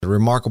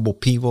Remarkable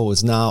People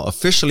is now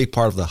officially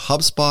part of the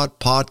HubSpot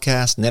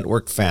Podcast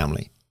Network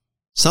family.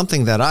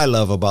 Something that I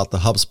love about the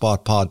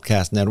HubSpot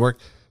Podcast Network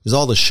is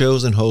all the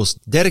shows and hosts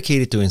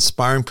dedicated to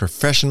inspiring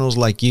professionals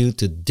like you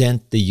to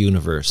dent the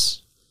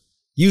universe.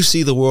 You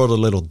see the world a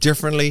little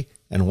differently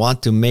and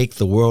want to make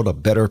the world a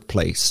better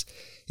place.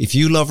 If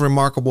you love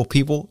Remarkable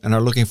People and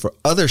are looking for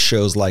other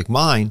shows like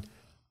mine,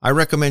 I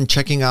recommend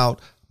checking out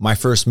My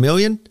First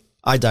Million,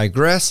 I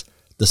Digress,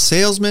 The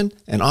Salesman,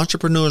 and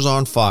Entrepreneurs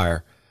on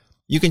Fire.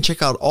 You can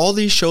check out all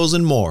these shows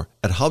and more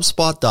at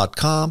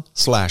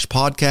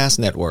HubSpot.com/podcast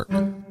network.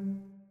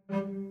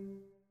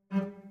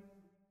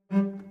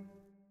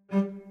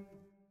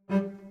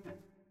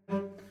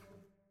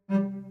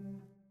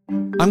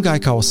 I'm Guy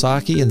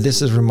Kawasaki, and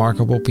this is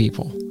Remarkable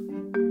People.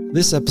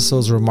 This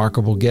episode's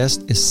remarkable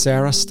guest is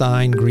Sarah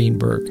Stein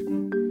Greenberg.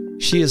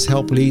 She has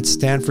helped lead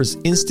Stanford's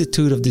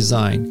Institute of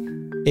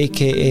Design,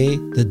 aka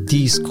the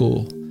D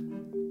School.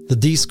 The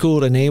D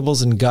School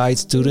enables and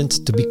guides students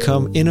to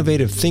become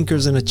innovative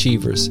thinkers and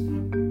achievers.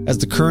 As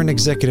the current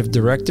executive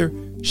director,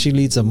 she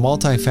leads a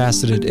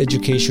multifaceted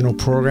educational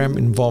program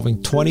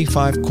involving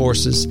 25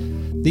 courses.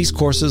 These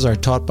courses are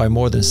taught by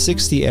more than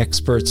 60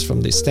 experts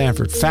from the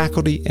Stanford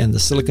faculty and the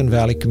Silicon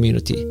Valley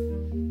community.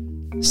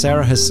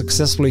 Sarah has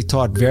successfully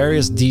taught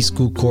various D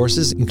School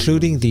courses,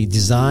 including the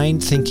Design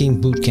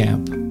Thinking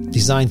Bootcamp,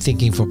 Design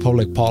Thinking for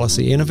Public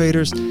Policy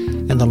Innovators,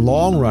 and the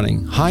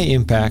long-running,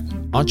 high-impact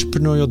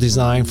Entrepreneurial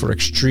Design for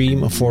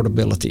Extreme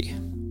Affordability.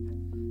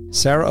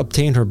 Sarah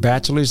obtained her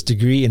bachelor's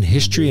degree in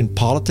History and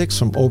Politics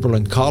from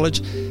Oberlin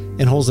College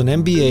and holds an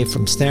MBA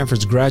from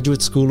Stanford's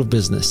Graduate School of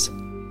Business.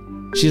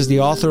 She is the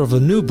author of a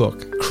new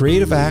book,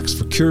 Creative Acts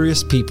for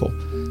Curious People: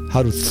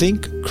 How to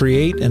Think,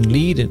 Create, and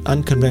Lead in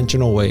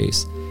Unconventional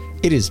Ways.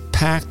 It is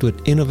packed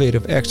with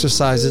innovative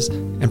exercises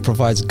and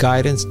provides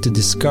guidance to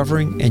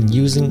discovering and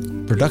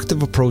using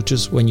productive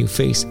approaches when you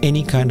face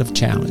any kind of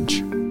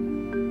challenge.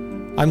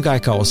 I'm Guy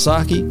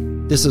Kawasaki,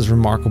 this is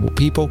Remarkable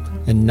People,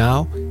 and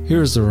now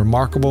here is the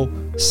remarkable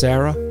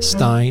Sarah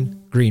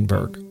Stein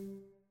Greenberg.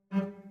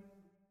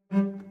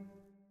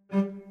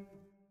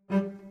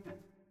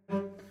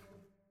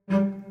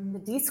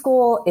 The D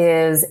School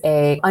is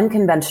an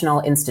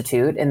unconventional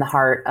institute in the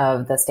heart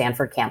of the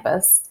Stanford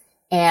campus.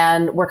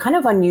 And we're kind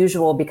of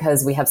unusual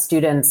because we have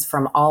students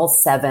from all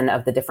 7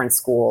 of the different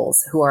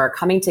schools who are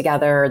coming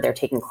together, they're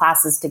taking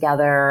classes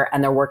together,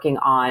 and they're working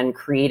on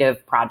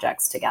creative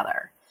projects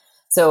together.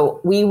 So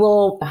we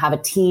will have a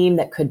team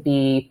that could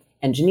be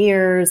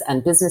engineers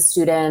and business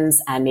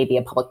students and maybe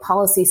a public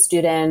policy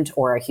student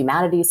or a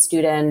humanities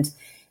student.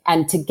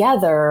 And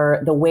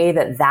together, the way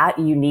that that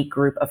unique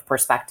group of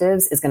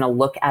perspectives is going to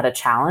look at a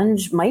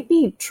challenge might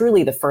be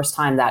truly the first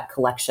time that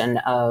collection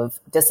of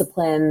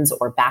disciplines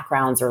or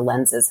backgrounds or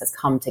lenses has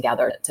come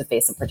together to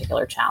face a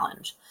particular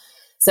challenge.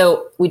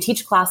 So we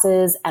teach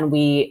classes and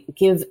we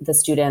give the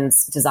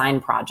students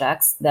design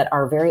projects that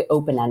are very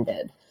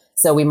open-ended.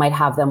 So we might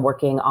have them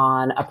working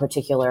on a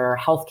particular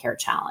healthcare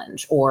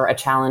challenge or a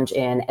challenge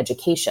in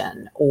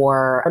education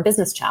or a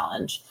business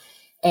challenge.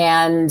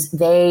 And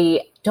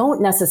they don't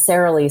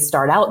necessarily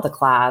start out the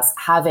class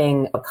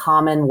having a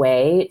common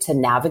way to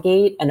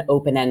navigate an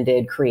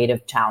open-ended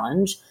creative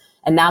challenge.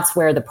 And that's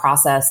where the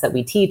process that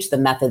we teach, the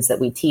methods that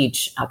we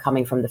teach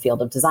coming from the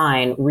field of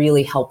design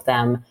really help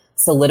them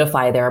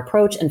solidify their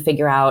approach and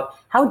figure out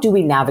how do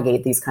we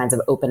navigate these kinds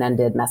of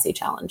open-ended, messy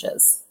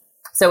challenges.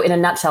 So in a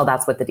nutshell,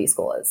 that's what the D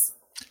School is.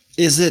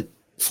 Is it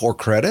for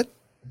credit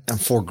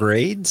and for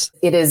grades?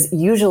 It is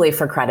usually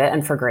for credit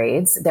and for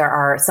grades. There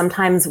are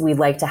sometimes we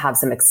like to have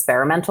some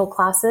experimental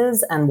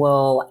classes and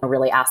we'll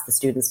really ask the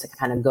students to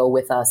kind of go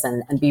with us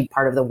and be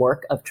part of the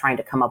work of trying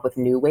to come up with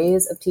new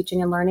ways of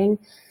teaching and learning.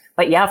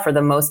 But yeah, for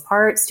the most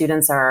part,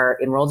 students are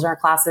enrolled in our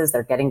classes,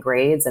 they're getting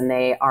grades, and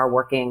they are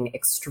working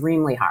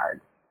extremely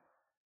hard.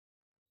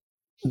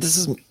 This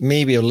is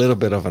maybe a little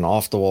bit of an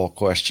off-the-wall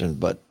question,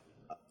 but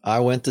I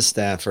went to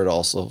Stanford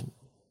also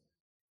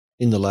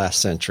in the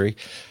last century.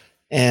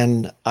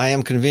 And I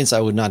am convinced I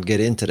would not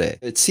get in today.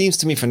 It seems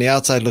to me from the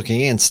outside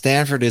looking in,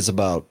 Stanford is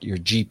about your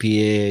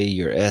GPA,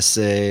 your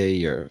essay,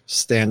 your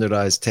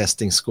standardized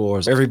testing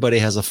scores. Everybody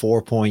has a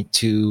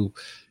 4.2,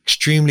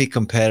 extremely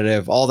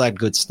competitive, all that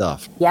good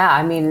stuff. Yeah,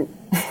 I mean,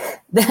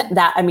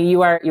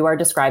 you are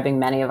describing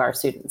many of our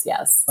students,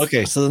 yes.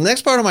 Okay, so the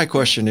next part of my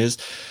question is,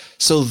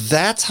 so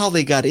that's how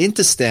they got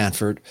into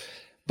Stanford,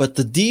 but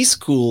the D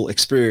School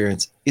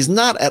experience is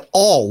not at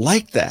all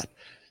like that.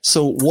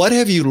 So what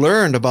have you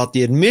learned about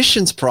the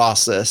admissions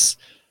process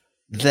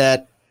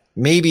that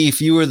maybe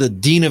if you were the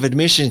dean of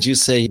admissions, you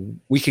say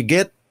we could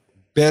get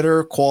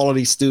better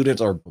quality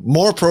students or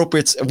more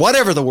appropriate,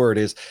 whatever the word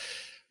is.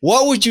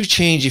 What would you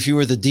change if you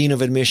were the dean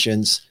of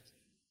admissions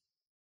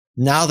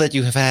now that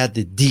you have had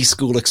the D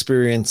School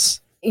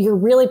experience? You're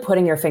really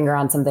putting your finger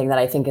on something that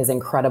I think is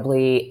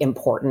incredibly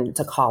important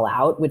to call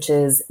out, which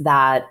is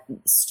that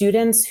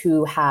students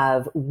who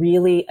have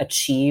really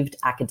achieved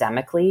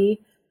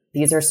academically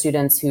These are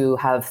students who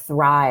have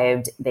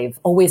thrived. They've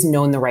always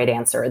known the right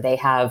answer. They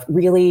have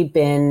really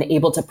been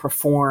able to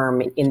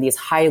perform in these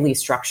highly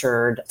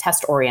structured,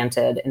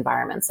 test-oriented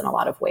environments in a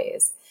lot of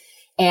ways.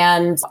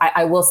 And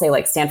I will say,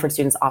 like, Stanford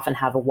students often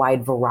have a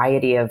wide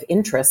variety of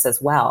interests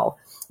as well.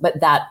 But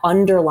that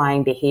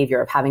underlying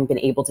behavior of having been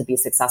able to be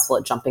successful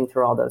at jumping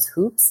through all those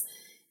hoops,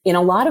 in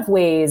a lot of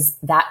ways,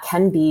 that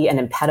can be an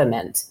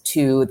impediment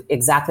to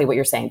exactly what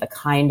you're saying, the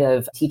kind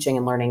of teaching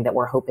and learning that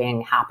we're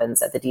hoping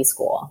happens at the D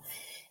School.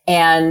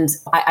 And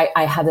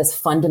I have this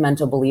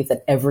fundamental belief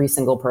that every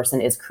single person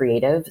is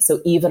creative.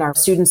 So even our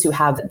students who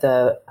have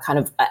the kind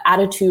of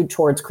attitude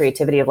towards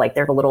creativity of like,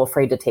 they're a little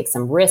afraid to take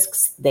some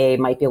risks. They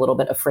might be a little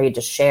bit afraid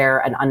to share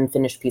an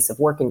unfinished piece of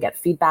work and get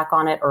feedback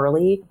on it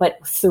early. But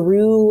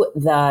through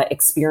the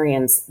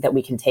experience that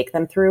we can take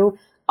them through,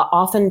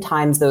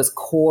 oftentimes those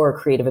core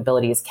creative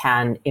abilities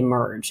can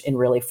emerge in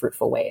really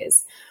fruitful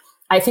ways.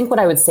 I think what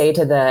I would say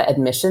to the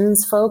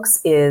admissions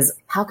folks is,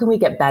 how can we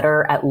get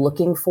better at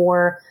looking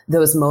for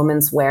those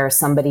moments where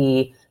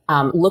somebody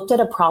looked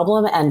at a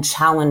problem and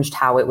challenged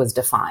how it was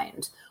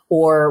defined,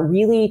 or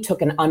really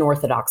took an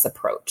unorthodox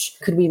approach?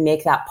 Could we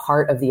make that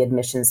part of the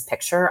admissions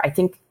picture? I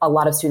think a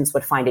lot of students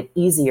would find it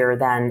easier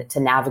than to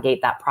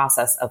navigate that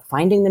process of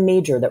finding the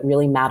major that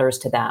really matters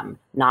to them,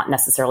 not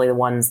necessarily the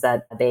ones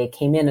that they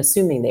came in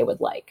assuming they would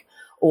like,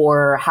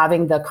 or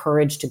having the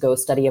courage to go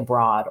study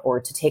abroad or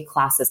to take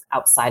classes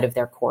outside of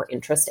their core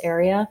interest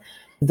area.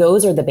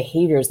 Those are the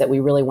behaviors that we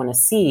really want to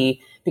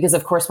see, because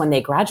of course, when they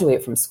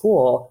graduate from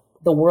school,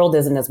 the world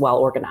isn't as well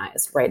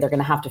organized, right? They're going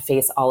to have to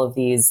face all of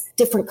these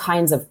different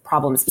kinds of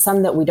problems,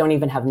 some that we don't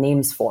even have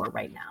names for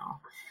right now.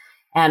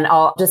 And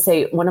I'll just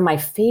say one of my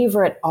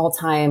favorite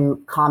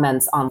all-time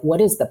comments on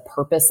what is the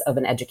purpose of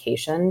an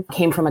education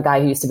came from a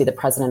guy who used to be the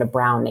president of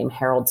Brown named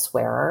Harold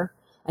Swearer.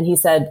 And he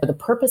said, the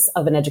purpose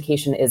of an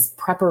education is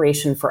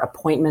preparation for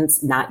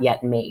appointments not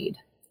yet made.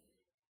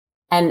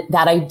 And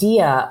that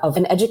idea of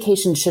an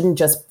education shouldn't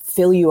just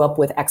fill you up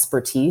with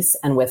expertise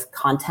and with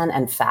content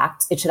and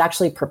facts. It should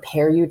actually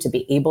prepare you to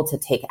be able to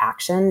take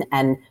action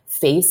and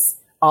face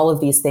all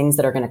of these things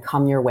that are going to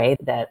come your way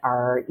that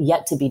are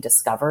yet to be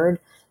discovered.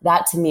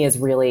 That to me is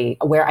really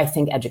where I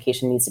think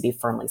education needs to be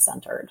firmly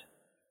centered.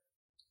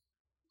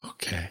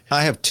 Okay.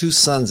 I have two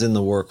sons in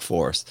the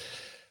workforce.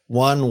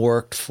 One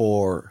worked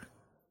for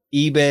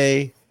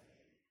eBay,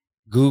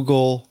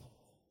 Google,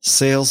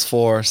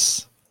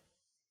 Salesforce,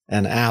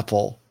 and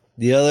Apple.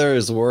 The other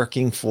is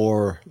working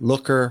for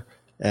Looker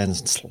and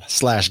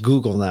 /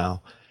 Google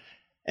now.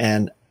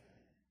 And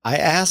I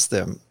asked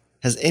them,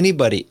 has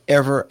anybody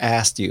ever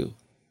asked you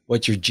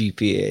what your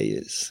GPA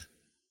is?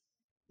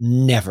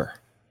 Never.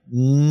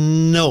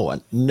 No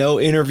one. No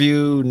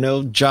interview,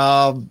 no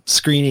job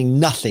screening,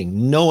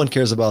 nothing. No one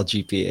cares about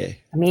GPA.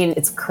 I mean,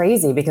 it's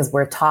crazy because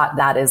we're taught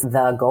that is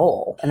the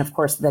goal. And of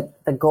course, the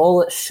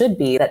goal should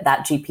be that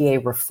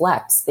GPA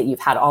reflects that you've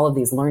had all of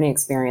these learning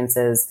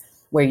experiences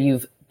where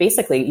you've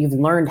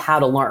learned how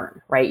to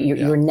learn, right?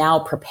 You're now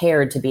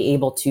prepared to be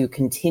able to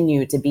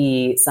continue to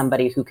be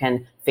somebody who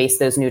can face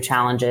those new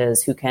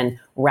challenges, who can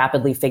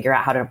rapidly figure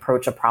out how to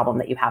approach a problem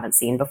that you haven't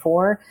seen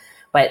before.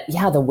 But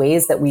yeah, the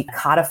ways that we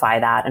codify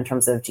that in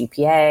terms of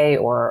GPA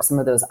or some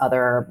of those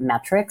other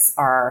metrics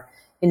are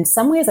in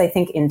some ways, I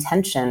think, in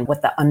tension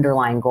with the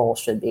underlying goal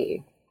should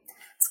be.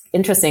 It's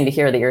interesting to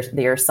hear that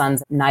your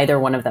sons, neither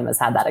one of them has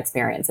had that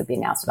experience of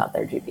being asked about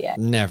their GPA.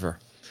 Never.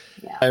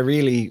 Yeah. I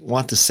really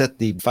want to set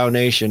the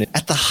foundation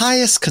at the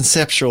highest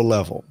conceptual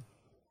level.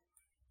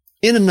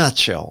 In a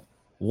nutshell,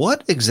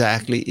 what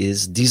exactly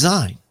is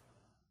design?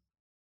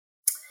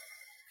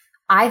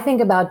 I think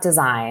about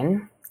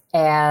design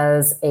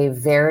as a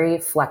very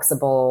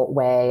flexible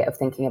way of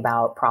thinking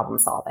about problem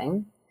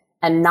solving,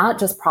 and not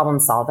just problem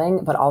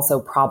solving, but also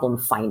problem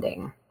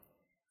finding,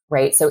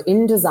 right? So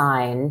in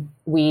design,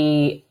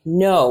 we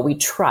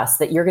trust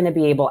that you're going to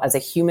be able as a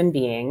human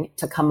being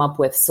to come up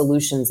with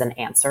solutions and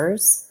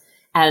answers.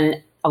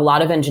 And a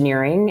lot of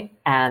engineering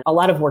and a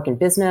lot of work in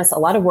business, a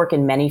lot of work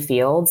in many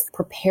fields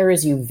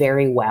prepares you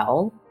very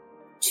well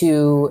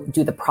to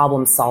do the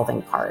problem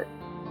solving part.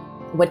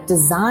 What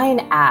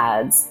design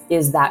adds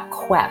is that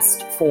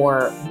quest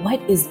for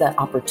what is the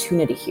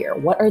opportunity here?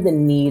 What are the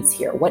needs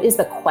here? What is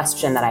the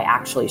question that I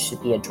actually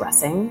should be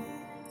addressing?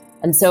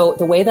 And so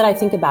the way that I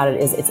think about it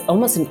is it's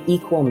almost an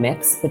equal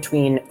mix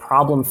between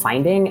problem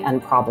finding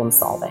and problem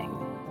solving.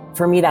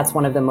 For me, that's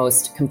one of the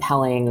most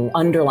compelling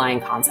underlying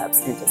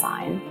concepts in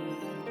design.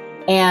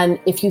 And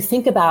if you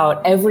think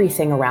about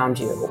everything around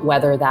you,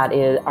 whether that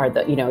are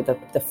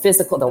the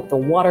physical, the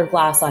water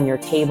glass on your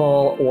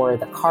table, or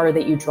the car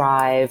that you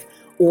drive,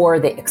 or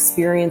the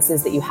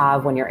experiences that you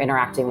have when you're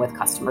interacting with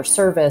customer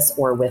service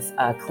or with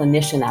a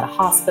clinician at a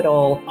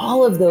hospital,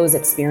 all of those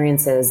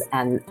experiences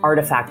and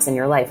artifacts in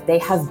your life, they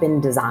have been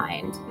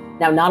designed.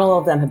 Now, not all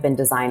of them have been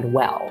designed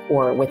well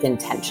or with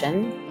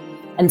intention.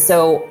 And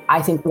so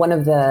I think one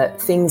of the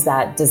things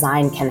that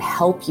design can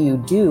help you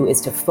do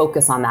is to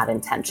focus on that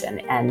intention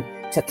and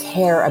to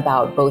care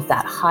about both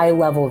that high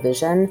level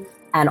vision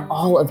and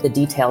all of the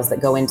details that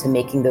go into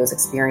making those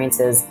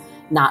experiences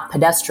not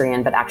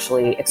pedestrian, but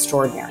actually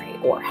extraordinary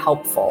or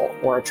helpful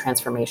or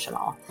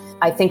transformational.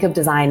 I think of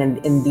design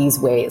in these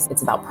ways.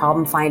 It's about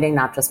problem finding,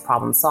 not just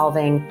problem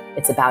solving.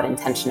 It's about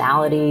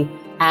intentionality,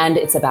 and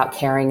it's about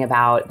caring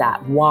about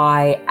that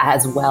why,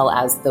 as well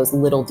as those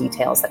little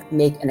details that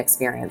make an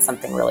experience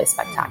something really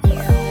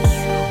spectacular.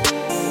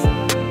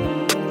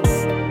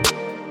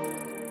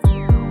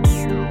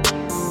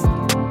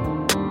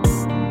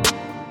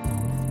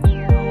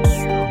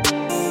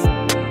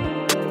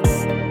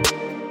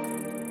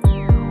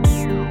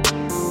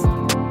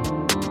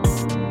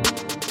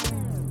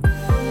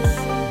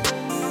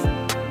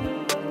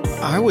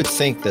 I would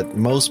think that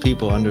most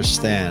people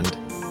understand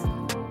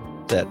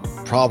that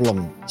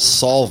problem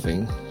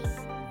solving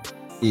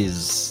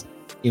is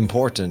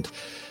important,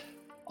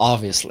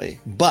 obviously.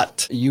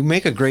 But you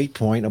make a great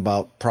point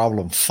about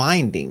problem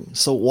finding.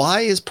 So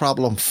why is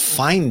problem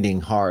finding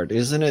hard?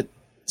 Isn't it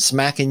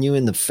smacking you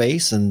in the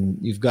face and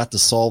you've got to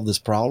solve this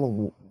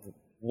problem?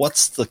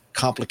 What's the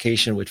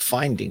complication with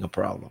finding a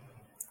problem?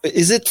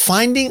 Is it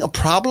finding a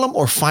problem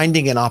or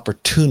finding an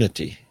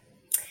opportunity?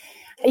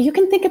 You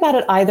can think about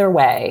it either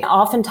way.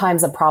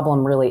 Oftentimes a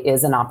problem really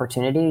is an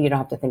opportunity. You don't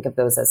have to think of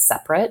those as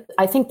separate.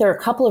 I think there are a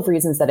couple of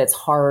reasons that it's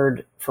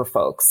hard for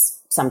folks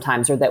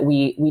sometimes, or that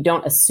we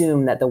don't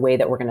assume that the way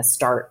that we're going to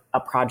start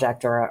a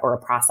project or a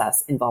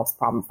process involves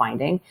problem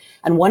finding.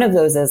 And one of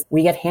those is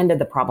we get handed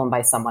the problem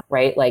by someone,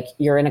 right? Like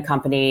you're in a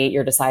company,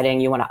 you're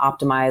deciding you want to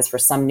optimize for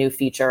some new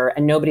feature,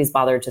 and nobody's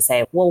bothered to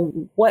say, well,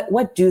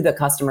 what do the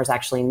customers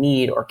actually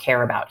need or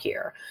care about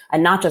here?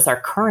 And not just our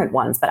current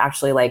ones, but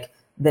actually like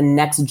the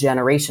next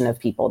generation of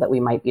people that we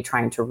might be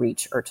trying to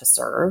reach or to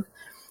serve.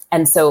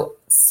 And so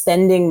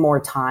spending more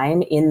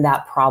time in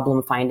that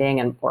problem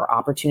finding or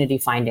opportunity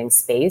finding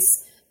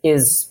space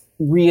is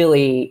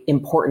really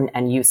important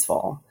and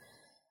useful.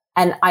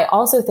 And I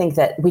also think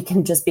that we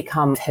can just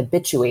become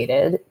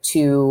habituated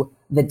to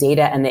the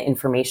data and the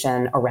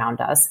information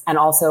around us, and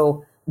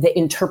also the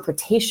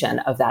interpretation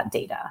of that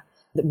data.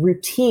 The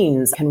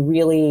routines can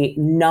really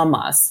numb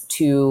us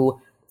to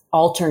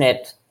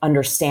alternate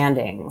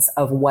understandings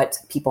of what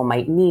people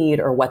might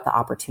need or what the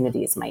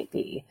opportunities might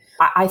be.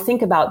 I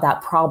think about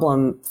that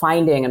problem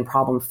finding and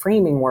problem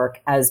framing work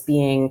as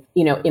being,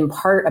 in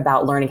part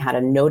about learning how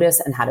to notice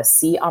and how to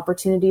see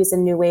opportunities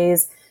in new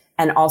ways,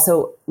 and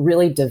also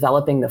really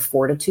developing the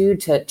fortitude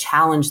to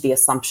challenge the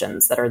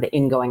assumptions that are the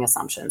ingoing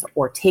assumptions,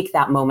 or take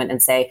that moment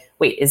and say,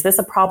 wait, is this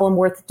a problem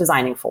worth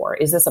designing for?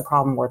 Is this a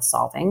problem worth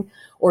solving?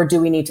 Or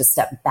do we need to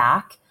step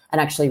back and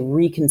actually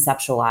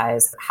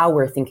reconceptualize how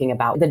we're thinking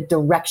about the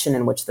direction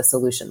in which the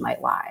solution might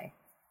lie?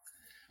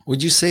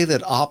 Would you say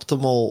that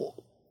optimal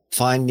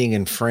finding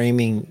and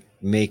framing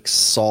makes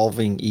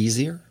solving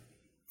easier?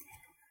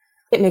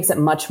 It makes it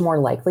much more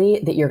likely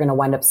that you're going to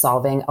wind up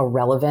solving a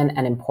relevant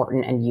and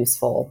important and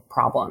useful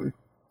problem.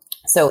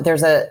 So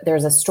there's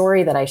a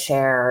story that I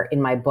share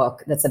in my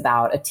book that's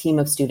about a team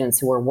of students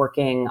who are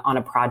working on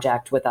a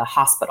project with a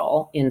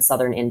hospital in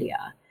southern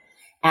India.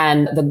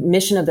 And the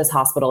mission of this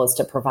hospital is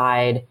to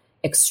provide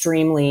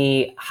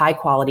extremely high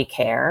quality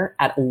care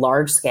at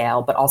large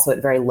scale, but also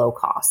at very low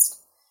cost.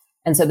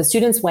 And so the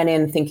students went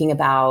in thinking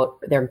about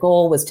their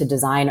goal was to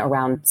design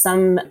around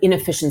some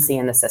inefficiency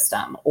in the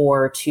system,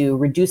 or to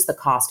reduce the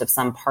cost of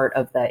some part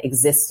of the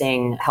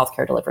existing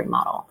healthcare delivery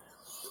model.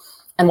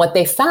 And what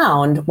they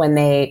found when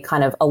they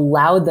kind of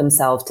allowed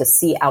themselves to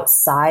see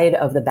outside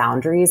of the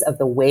boundaries of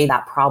the way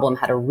that problem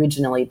had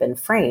originally been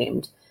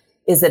framed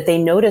is that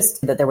they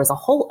noticed that there was a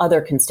whole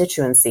other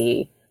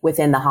constituency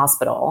within the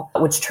hospital,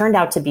 which turned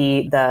out to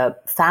be the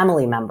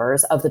family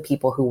members of the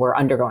people who were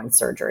undergoing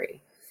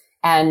surgery.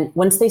 And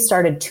once they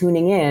started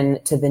tuning in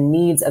to the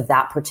needs of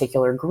that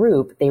particular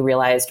group, they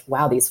realized,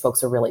 wow, these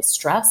folks are really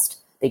stressed.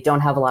 They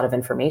don't have a lot of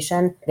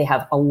information. They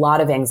have a lot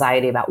of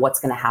anxiety about what's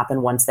going to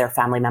happen once their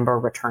family member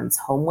returns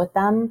home with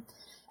them.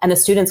 And the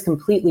students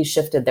completely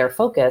shifted their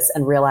focus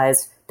and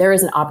realized there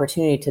is an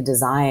opportunity to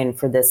design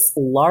for this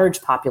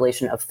large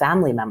population of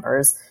family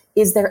members.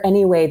 Is there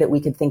any way that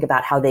we could think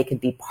about how they could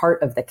be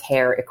part of the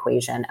care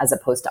equation as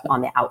opposed to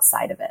on the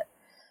outside of it?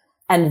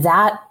 And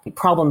that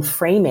problem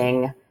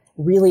framing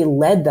really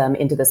led them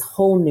into this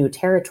whole new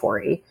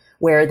territory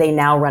where they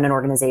now run an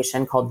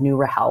organization called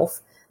Neura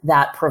Health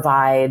that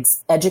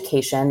provides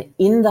education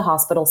in the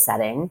hospital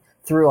setting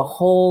through a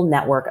whole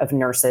network of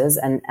nurses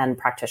and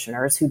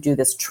practitioners who do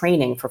this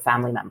training for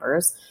family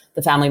members.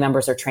 The family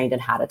members are trained in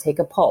how to take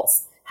a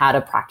pulse, how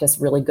to practice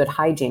really good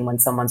hygiene when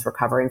someone's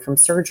recovering from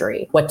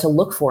surgery, what to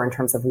look for in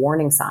terms of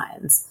warning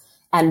signs.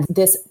 And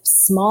this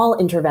small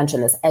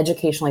intervention, this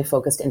educationally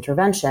focused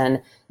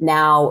intervention,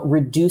 now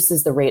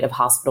reduces the rate of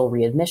hospital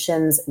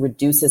readmissions,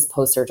 reduces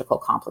post-surgical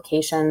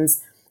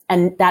complications.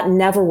 And that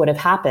never would have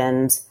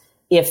happened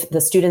if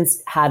the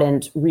students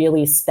hadn't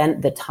really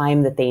spent the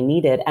time that they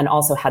needed and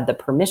also had the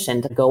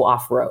permission to go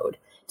off-road,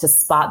 to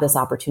spot this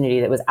opportunity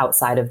that was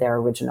outside of their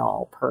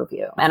original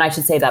purview. And I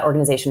should say that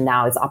organization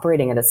now is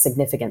operating at a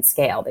significant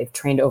scale. They've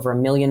trained over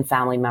 1 million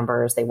family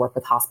members. They work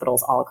with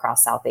hospitals all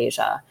across South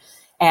Asia.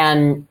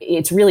 And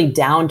it's really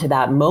down to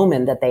that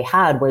moment that they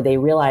had where they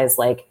realized,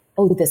 like,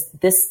 oh,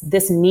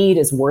 this need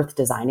is worth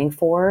designing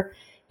for.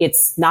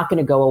 It's not going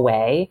to go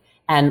away.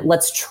 And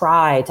let's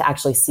try to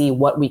actually see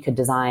what we could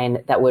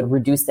design that would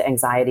reduce the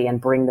anxiety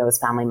and bring those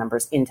family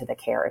members into the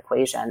care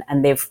equation.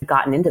 And they've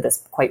gotten into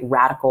this quite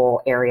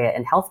radical area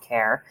in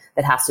healthcare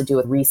that has to do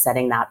with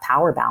resetting that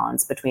power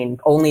balance between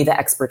only the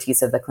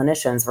expertise of the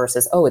clinicians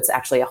versus, oh, it's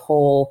actually a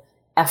whole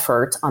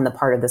effort on the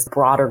part of this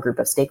broader group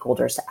of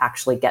stakeholders to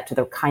actually get to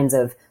the kinds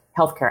of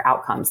healthcare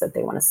outcomes that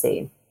they want to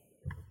see.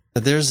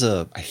 There's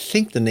I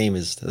think the name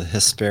is the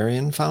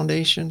Hesperian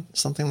Foundation,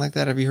 something like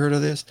that. Have you heard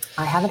of this?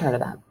 I haven't heard of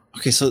that.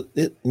 Okay, so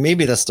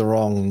maybe that's the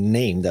wrong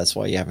name. That's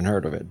why you haven't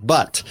heard of it.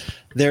 But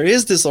there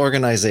is this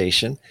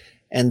organization,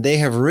 and they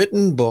have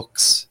written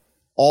books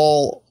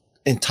all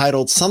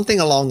entitled something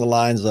along the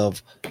lines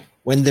of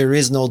When There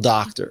Is No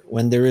Doctor,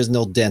 When There Is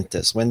No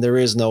Dentist, When There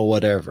Is No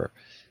Whatever.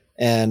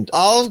 And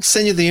I'll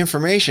send you the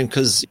information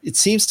because it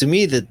seems to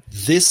me that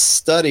this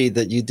study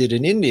that you did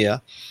in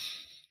India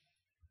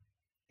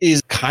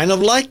is kind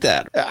of like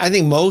that. I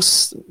think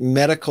most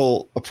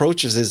medical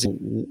approaches is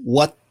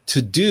what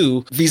to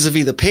do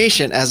vis-a-vis the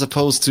patient as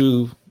opposed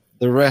to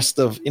the rest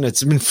of,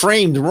 it's been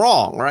framed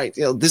wrong, right?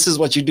 This is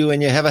what you do when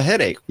you have a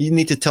headache. You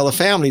need to tell a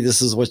family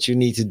this is what you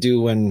need to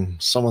do when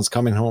someone's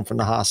coming home from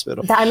the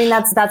hospital.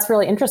 That's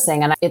really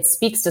interesting. And it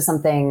speaks to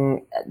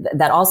something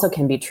that also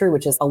can be true,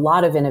 which is a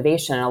lot of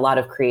innovation and a lot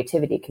of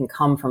creativity can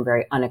come from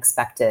very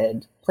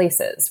unexpected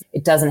places.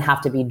 It doesn't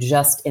have to be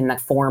just in the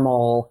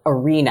formal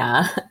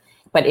arena.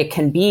 But it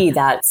can be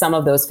that some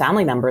of those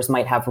family members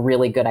might have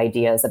really good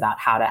ideas about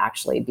how to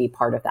actually be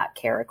part of that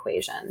care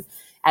equation.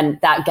 And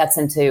that gets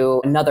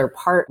into another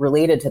part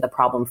related to the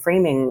problem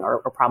framing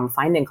or problem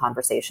finding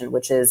conversation,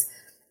 which is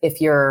if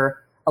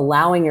you're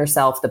allowing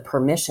yourself the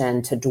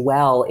permission to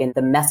dwell in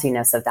the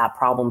messiness of that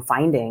problem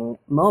finding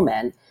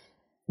moment,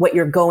 what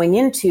you're going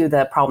into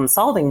the problem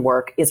solving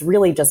work is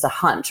really just a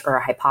hunch or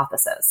a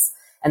hypothesis.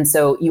 And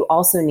so you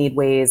also need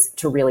ways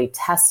to really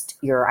test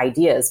your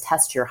ideas,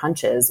 test your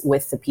hunches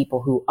with the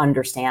people who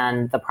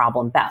understand the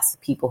problem best,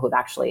 people who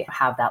actually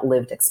have that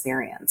lived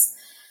experience.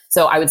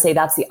 So I would say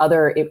that's the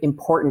other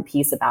important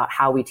piece about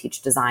how we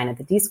teach design at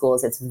the D School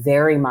is it's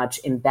very much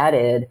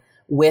embedded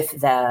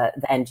with the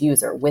end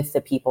user, with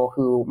the people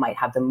who might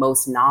have the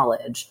most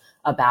knowledge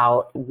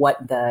about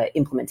what the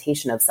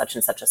implementation of such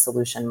and such a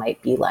solution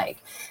might be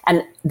like.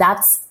 And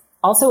that's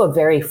also a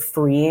very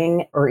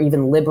freeing or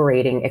even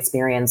liberating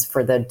experience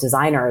for the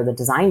designer or the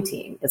design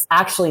team. It's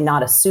actually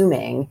not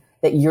assuming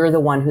that you're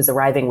the one who's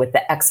arriving with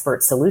the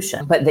expert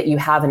solution, but that you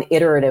have an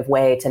iterative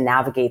way to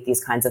navigate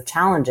these kinds of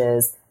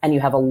challenges. And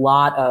you have a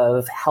lot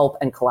of help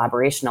and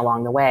collaboration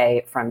along the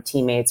way from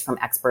teammates, from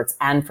experts,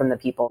 and from the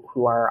people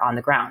who are on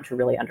the ground who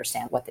really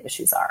understand what the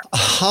issues are.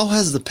 How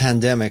has the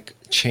pandemic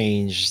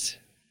changed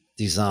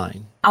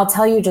design? I'll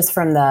tell you just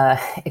from the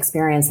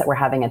experience that we're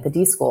having at the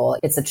D School,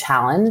 it's a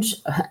challenge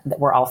that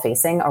we're all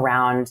facing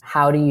around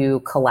how do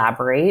you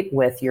collaborate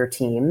with your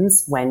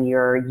teams when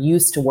you're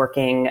used to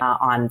working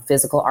on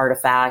physical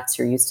artifacts,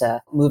 you're used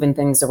to moving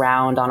things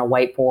around on a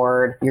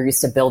whiteboard, you're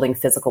used to building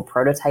physical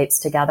prototypes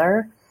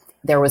together.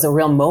 There was a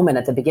real moment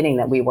at the beginning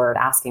that we were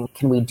asking,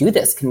 can we do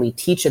this? Can we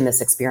teach in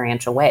this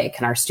experiential way?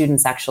 Can our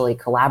students actually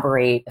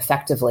collaborate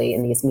effectively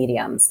in these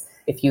mediums?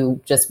 If you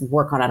just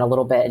work on it a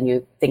little bit and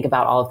you think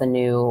about all of the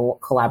new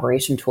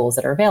collaboration tools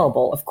that are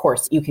available, of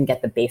course, you can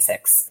get the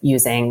basics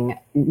using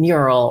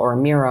Mural or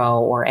Miro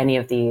or any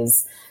of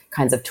these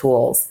kinds of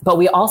tools. But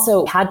we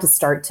also had to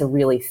start to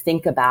really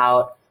think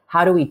about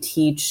how do we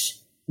teach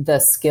the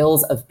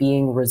skills of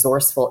being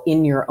resourceful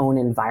in your own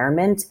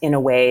environment in a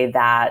way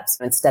that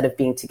instead of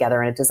being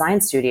together in a design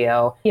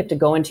studio, you have to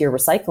go into your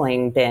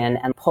recycling bin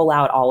and pull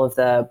out all of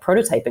the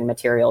prototyping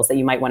materials that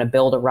you might want to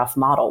build a rough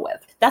model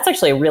with. That's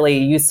actually a really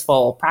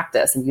useful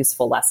practice and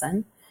useful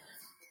lesson.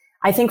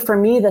 I think for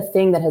me, the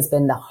thing that has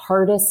been the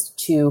hardest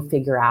to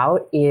figure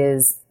out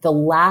is the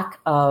lack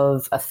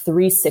of a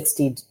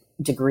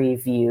 360-degree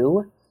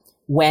view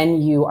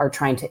when you are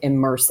trying to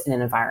immerse in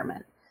an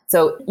environment.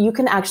 So you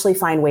can actually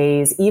find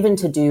ways even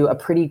to do a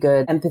pretty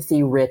good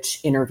empathy-rich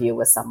interview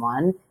with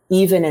someone,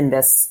 even in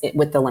this,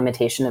 with the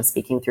limitation of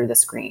speaking through the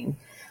screen.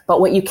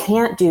 But what you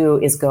can't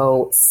do is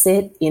go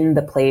sit in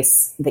the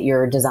place that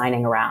you're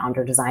designing around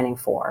or designing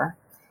for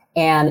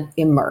and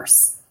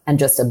immerse and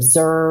just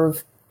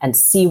observe and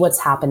see what's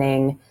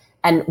happening.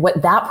 And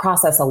what that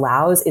process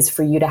allows is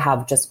for you to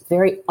have just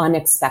very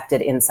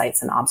unexpected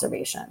insights and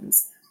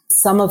observations.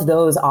 Some of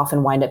those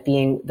often wind up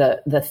being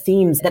the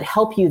themes that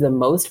help you the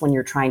most when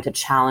you're trying to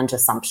challenge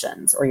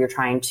assumptions or you're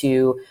trying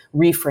to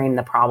reframe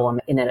the problem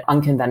in an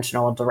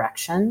unconventional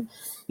direction.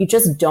 You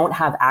just don't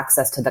have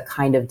access to the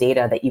kind of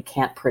data that you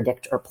can't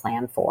predict or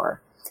plan for.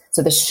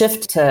 So the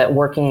shift to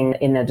working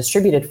in a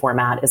distributed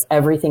format is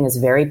everything is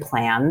very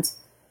planned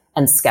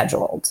and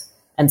scheduled.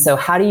 And so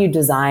how do you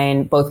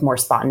design both more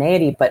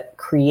spontaneity, but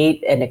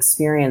create an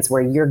experience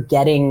where you're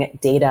getting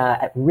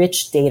data,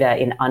 rich data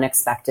in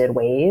unexpected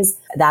ways?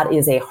 That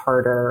is a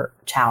harder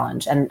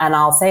challenge. And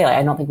I'll say,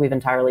 I don't think we've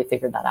entirely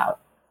figured that out.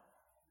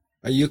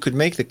 You could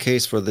make the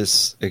case for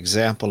this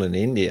example in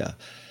India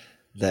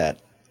that,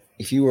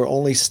 if you were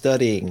only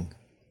studying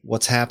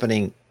what's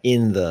happening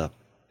in the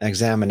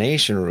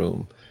examination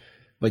room,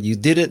 but you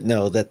didn't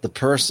know that the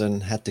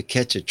person had to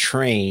catch a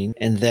train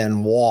and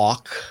then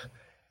walk,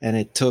 and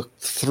it took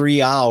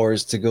 3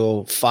 hours to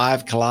go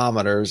 5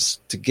 kilometers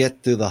to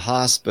get to the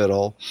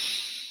hospital.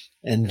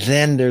 And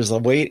then there's a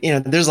wait,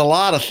 there's a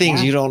lot of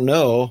things you don't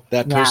know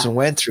that person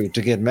went through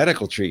to get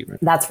medical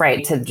treatment. That's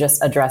right. To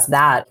just address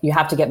that, you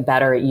have to get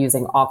better at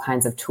using all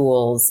kinds of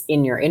tools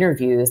in your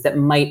interviews that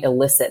might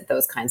elicit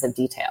those kinds of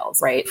details,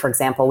 right? For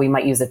example, we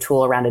might use a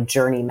tool around a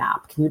journey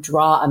map. Can you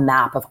draw a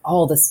map of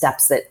all the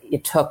steps that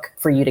it took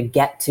for you to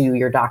get to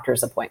your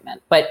doctor's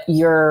appointment? But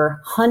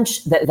your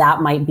hunch that that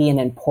might be an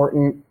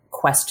important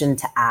question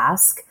to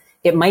ask,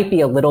 it might be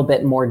a little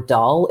bit more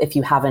dull if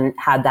you haven't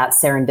had that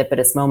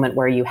serendipitous moment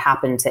where you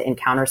happen to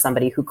encounter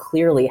somebody who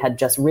clearly had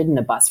just ridden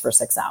a bus for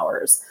 6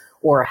 hours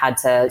or had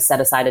to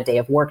set aside a day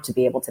of work to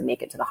be able to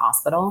make it to the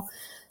hospital.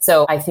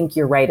 So I think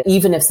you're right.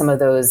 Even if some of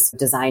those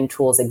design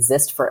tools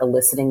exist for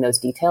eliciting those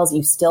details,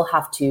 you still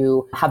have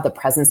to have the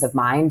presence of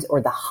mind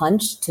or the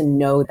hunch to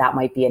know that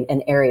might be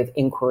an area of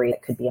inquiry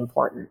that could be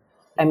important.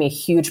 I'm a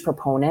huge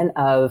proponent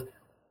of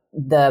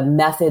the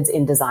methods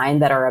in design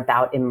that are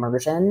about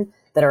immersion,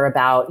 that are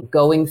about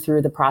going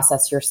through the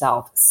process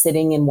yourself,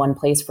 sitting in one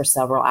place for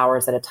several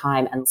hours at a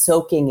time and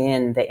soaking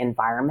in the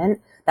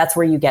environment. That's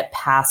where you get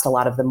past a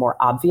lot of the more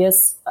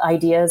obvious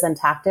ideas and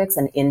tactics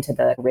and into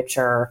the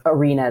richer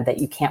arena that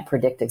you can't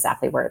predict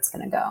exactly where it's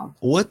going to go.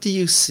 What do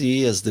you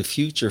see as the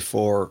future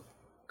for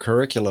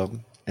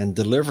curriculum and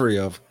delivery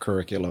of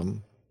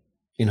curriculum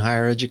in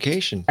higher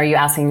education? Are you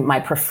asking my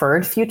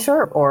preferred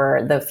future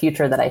or the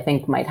future that I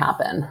think might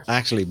happen?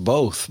 Actually,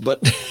 both,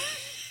 but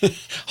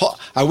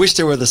I wish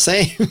they were the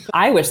same.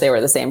 I wish they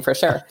were the same for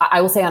sure. I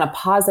will say on a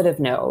positive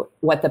note,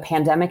 what the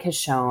pandemic has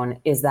shown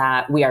is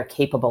that we are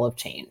capable of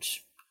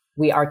change.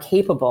 We are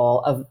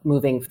capable of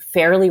moving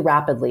fairly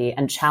rapidly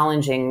and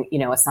challenging,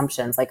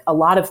 assumptions. Like a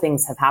lot of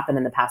things have happened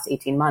in the past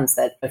 18 months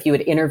that if you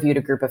had interviewed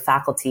a group of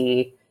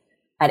faculty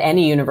at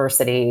any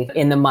university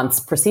in the months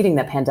preceding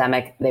the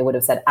pandemic, they would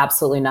have said,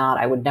 absolutely not.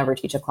 I would never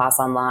teach a class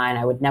online.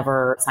 I would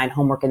never assign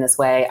homework in this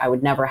way. I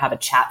would never have a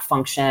chat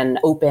function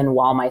open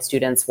while my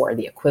students were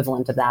the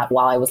equivalent of that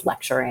while I was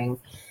lecturing.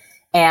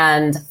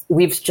 And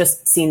we've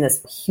just seen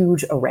this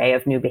huge array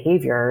of new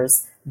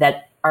behaviors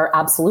that are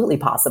absolutely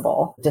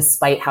possible,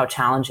 despite how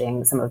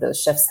challenging some of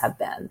those shifts have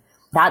been.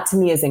 That to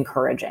me is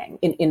encouraging.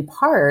 In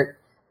part,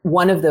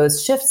 one of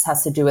those shifts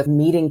has to do with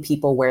meeting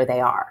people where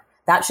they are.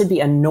 That should be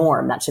a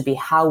norm. That should be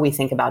how we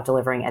think about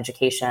delivering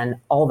education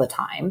all the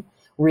time.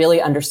 Really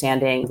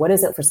understanding what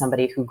is it for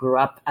somebody who grew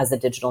up as a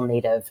digital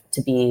native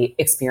to be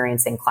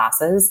experiencing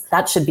classes.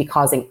 That should be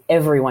causing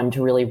everyone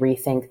to really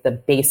rethink the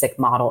basic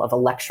model of a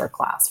lecture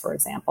class, for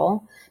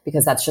example,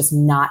 because that's just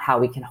not how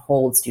we can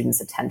hold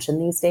students' attention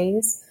these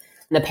days.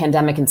 The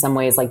pandemic, in some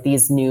ways, like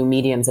these new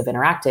mediums of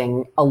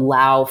interacting,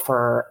 allow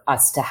for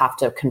us to have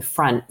to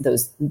confront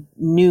those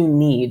new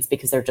needs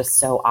because they're just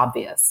so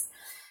obvious.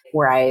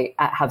 Where I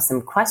have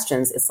some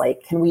questions is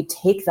like, can we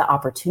take the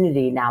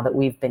opportunity now that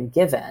we've been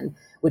given,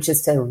 which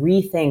is to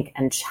rethink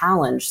and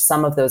challenge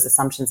some of those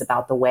assumptions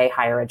about the way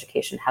higher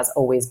education has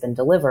always been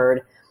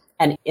delivered,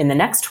 and in the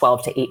next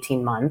 12 to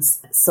 18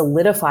 months,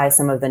 solidify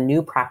some of the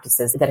new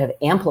practices that have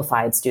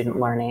amplified student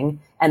learning,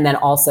 and then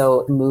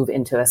also move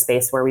into a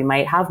space where we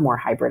might have more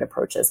hybrid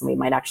approaches, and we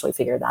might actually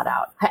figure that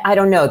out. I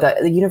don't know.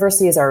 The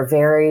universities are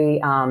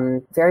very,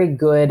 very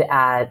good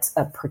at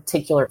a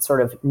particular sort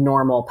of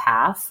normal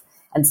path.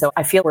 And so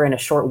I feel we're in a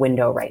short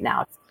window right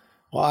now.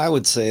 Well, I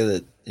would say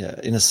that,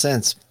 in a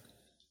sense,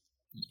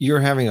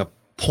 you're having a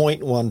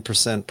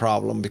 0.1%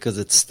 problem because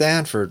at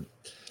Stanford,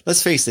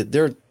 let's face it,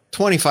 there are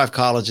 25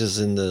 colleges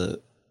in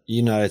the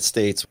United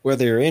States,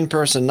 whether you're in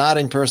person, not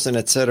in person,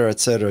 et cetera,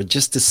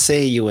 just to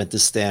say you went to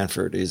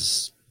Stanford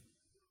is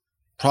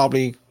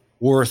probably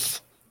worth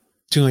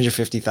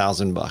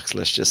 $250,000,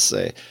 let's just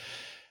say.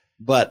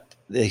 But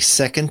a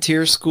second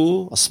tier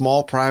school, a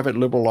small private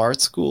liberal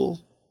arts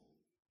school,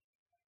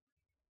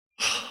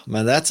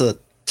 man, that's a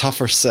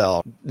tougher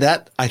sell.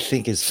 That, I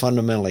think, is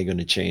fundamentally going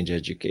to change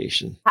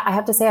education. I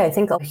have to say, I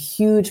think a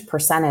huge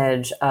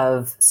percentage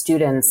of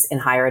students in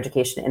higher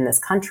education in this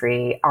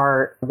country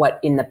are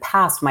what in the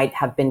past might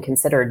have been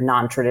considered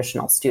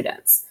non-traditional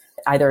students.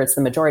 Either it's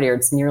the majority or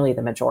it's nearly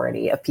the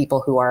majority of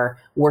people who are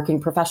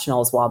working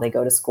professionals while they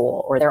go to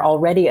school, or they're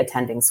already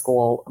attending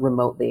school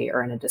remotely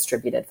or in a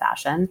distributed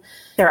fashion.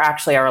 There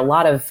actually are a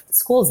lot of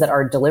schools that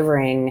are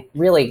delivering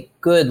really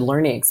good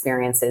learning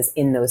experiences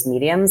in those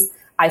mediums.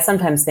 I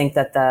sometimes think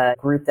that the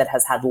group that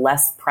has had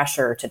less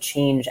pressure to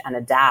change and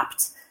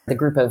adapt, the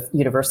group of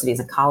universities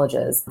and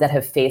colleges that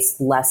have faced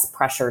less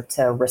pressure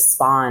to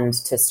respond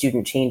to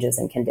student changes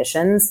and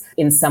conditions,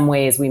 in some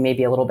ways we may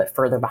be a little bit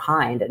further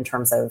behind in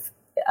terms of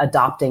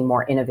adopting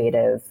more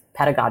innovative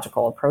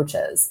pedagogical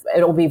approaches.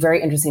 It'll be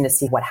very interesting to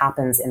see what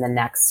happens in the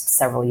next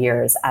several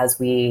years as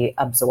we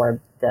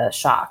absorb the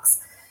shocks.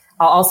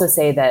 I'll also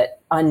say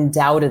that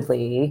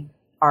undoubtedly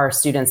our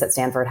students at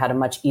Stanford had a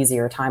much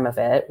easier time of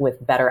it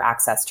with better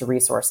access to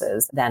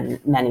resources than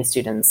many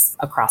students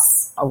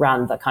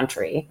around the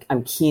country.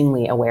 I'm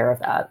keenly aware of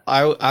that.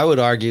 I would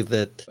argue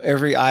that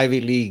every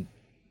Ivy League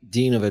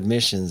dean of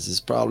admissions is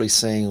probably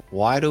saying,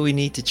 why do we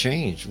need to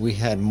change? We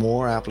had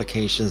more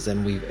applications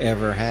than we've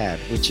ever had,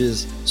 which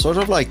is sort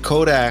of like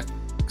Kodak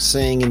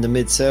saying in the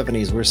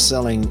mid-70s, we're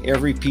selling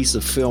every piece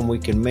of film we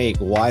can make.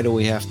 Why do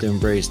we have to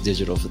embrace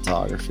digital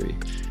photography?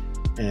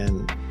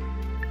 And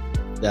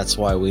that's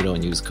why we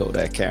don't use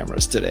Kodak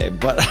cameras today,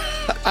 but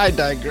I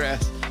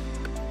digress.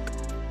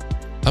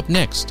 Up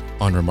next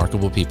on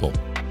Remarkable People.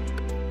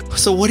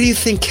 So what do you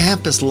think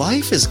campus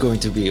life is going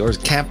to be? Or is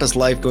campus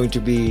life going to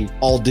be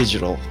all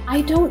digital?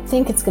 I don't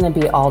think it's going to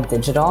be all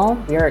digital.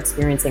 We are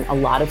experiencing a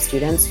lot of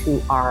students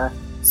who are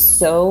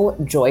so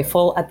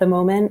joyful at the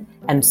moment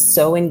and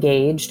so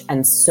engaged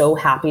and so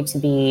happy to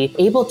be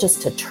able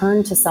just to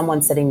turn to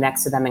someone sitting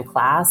next to them in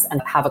class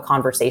and have a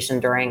conversation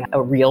during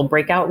a real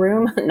breakout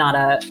room, not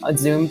a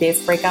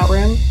Zoom-based breakout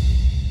room.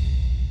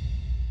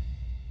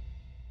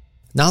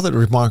 Now that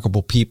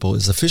Remarkable People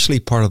is officially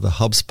part of the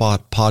HubSpot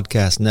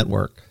podcast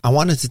network, I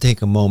wanted to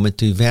take a moment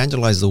to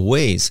evangelize the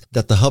ways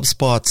that the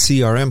HubSpot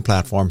CRM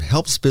platform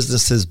helps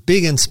businesses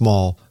big and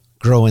small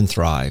grow and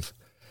thrive.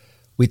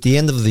 With the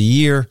end of the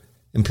year,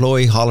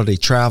 employee holiday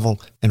travel,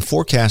 and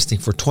forecasting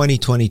for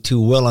 2022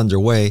 well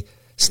underway,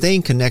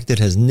 staying connected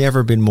has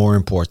never been more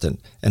important,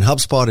 and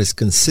HubSpot is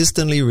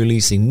consistently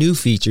releasing new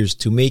features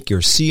to make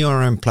your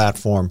CRM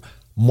platform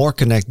more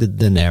connected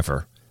than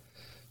ever.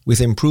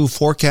 With improved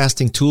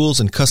forecasting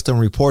tools and custom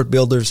report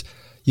builders,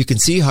 you can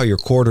see how your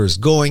quarter is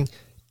going,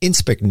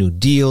 inspect new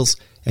deals,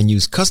 and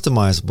use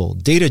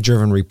customizable,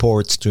 data-driven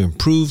reports to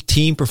improve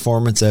team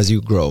performance as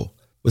you grow.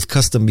 With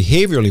custom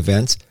behavioral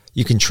events,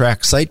 you can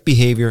track site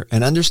behavior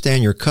and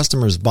understand your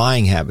customers'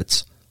 buying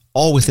habits,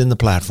 all within the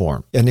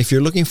platform. And if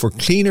you're looking for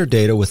cleaner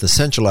data with a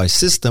centralized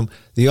system,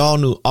 the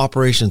all-new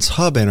Operations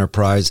Hub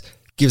Enterprise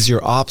gives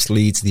your ops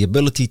leads the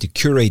ability to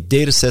curate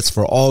data sets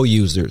for all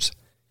users,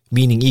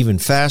 meaning even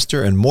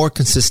faster and more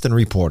consistent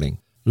reporting.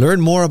 Learn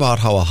more about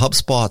how a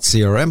HubSpot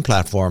CRM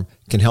platform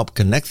can help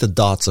connect the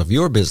dots of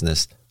your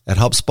business at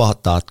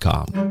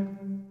HubSpot.com.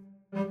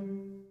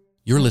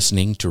 You're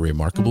listening to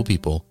Remarkable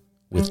People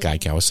with Guy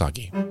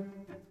Kawasaki.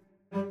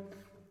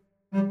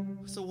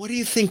 So what do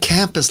you think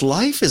campus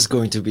life is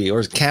going to be? Or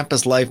is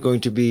campus life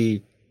going to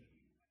be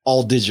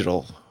all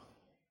digital?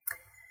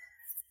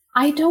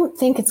 I don't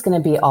think it's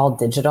going to be all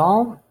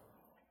digital.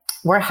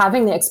 We're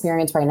having the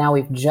experience right now.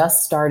 We've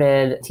just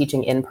started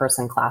teaching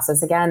in-person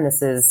classes again.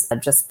 This is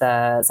just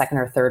the second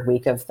or third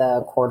week of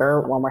the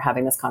quarter when we're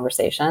having this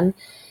conversation.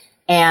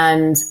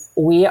 And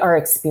we are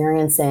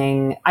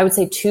experiencing, I would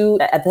say,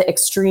 at the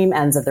extreme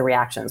ends of the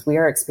reactions. We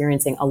are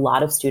experiencing a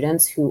lot of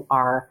students who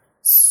are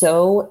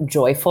so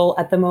joyful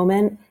at the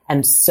moment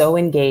and so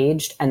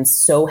engaged and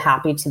so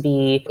happy to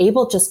be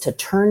able just to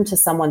turn to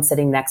someone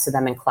sitting next to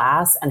them in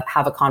class and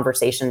have a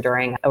conversation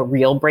during a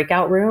real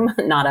breakout room,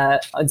 not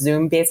a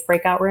Zoom-based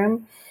breakout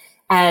room.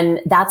 And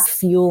that's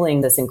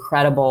fueling this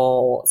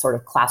incredible sort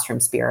of classroom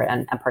spirit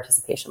and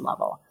participation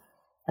level.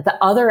 At the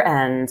other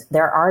end,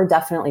 there are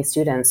definitely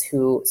students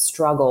who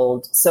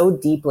struggled so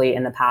deeply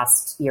in the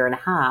past year and a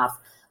half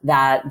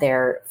that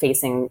they're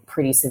facing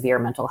pretty severe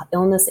mental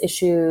illness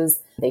issues.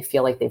 They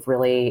feel like they've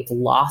really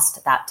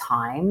lost that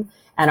time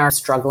and are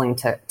struggling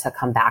to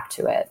come back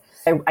to it.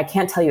 I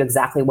can't tell you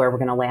exactly where we're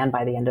going to land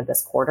by the end of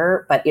this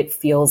quarter, but it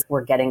feels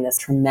we're getting this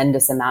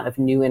tremendous amount of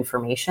new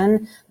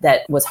information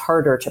that was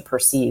harder to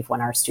perceive when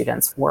our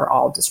students were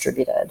all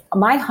distributed.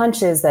 My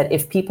hunch is that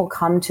if people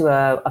come to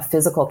a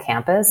physical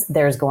campus,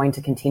 there's going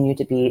to continue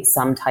to be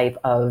some type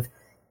of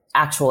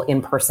actual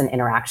in-person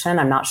interaction.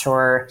 I'm not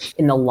sure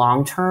in the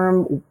long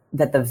term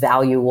that the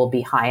value will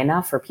be high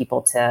enough for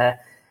people to,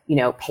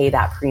 pay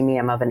that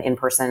premium of an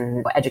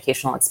in-person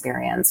educational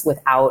experience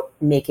without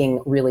making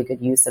really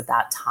good use of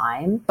that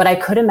time. But I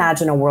could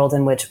imagine a world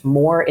in which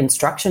more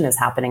instruction is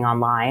happening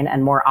online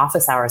and more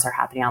office hours are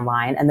happening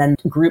online, and then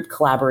group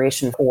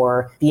collaboration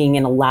or being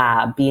in a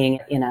lab, being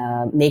in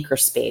a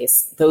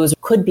makerspace, those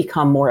could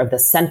become more of the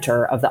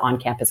center of the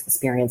on-campus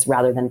experience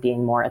rather than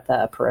being more at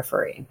the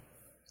periphery.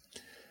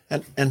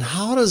 And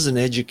how does an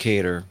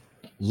educator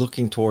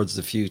looking towards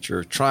the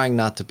future, trying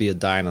not to be a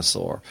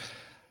dinosaur,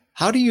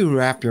 how do you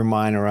wrap your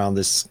mind around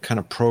this kind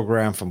of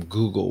program from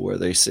Google where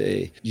they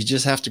say, you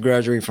just have to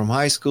graduate from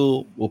high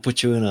school, we'll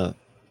put you in a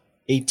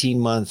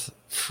 18-month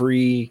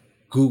free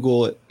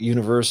Google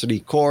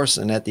University course,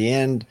 and at the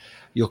end,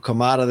 you'll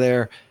come out of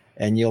there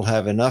and you'll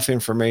have enough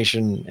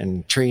information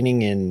and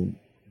training in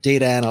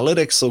data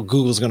analytics, so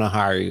Google's going to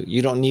hire you.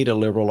 You don't need a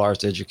liberal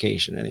arts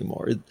education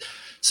anymore.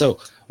 So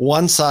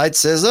one side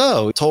says,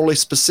 oh, totally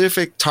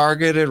specific,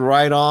 targeted,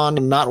 right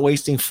on, not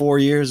wasting 4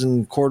 years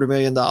and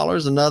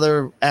 $250,000.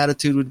 Another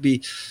attitude would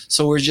be,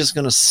 so we're just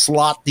going to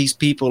slot these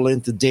people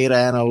into data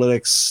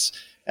analytics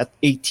at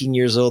 18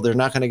 years old, they're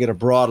not going to get a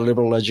broad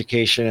liberal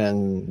education,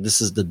 and this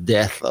is the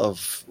death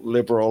of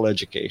liberal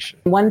education.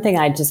 One thing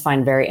I just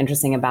find very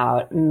interesting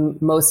about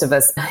most of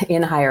us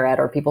in higher ed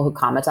or people who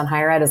comment on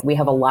higher ed is we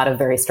have a lot of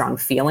very strong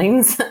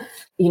feelings.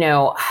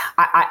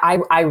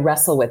 I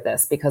wrestle with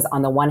this because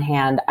on the one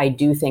hand, I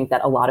do think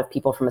that a lot of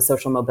people from a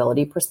social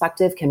mobility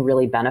perspective can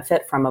really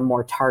benefit from a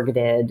more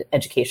targeted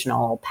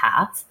educational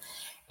path.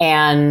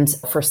 And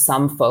for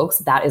some folks,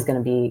 that is going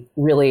to be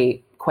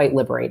really quite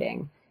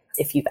liberating.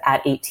 If you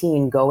at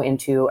 18 go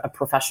into a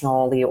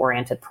professionally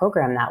oriented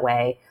program that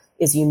way,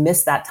 is you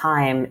miss that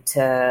time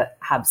to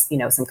have,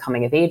 some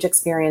coming of age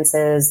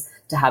experiences,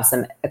 to have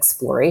some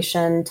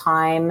exploration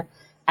time,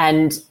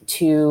 and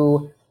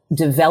to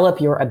develop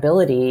your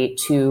ability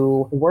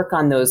to work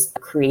on those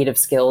creative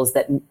skills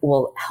that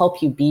will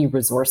help you be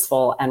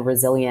resourceful and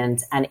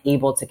resilient and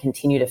able to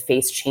continue to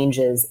face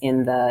changes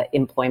in the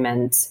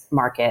employment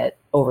market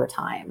over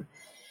time.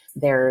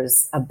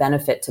 There's a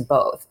benefit to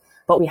both.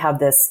 But we have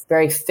this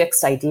very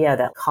fixed idea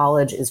that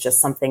college is just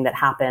something that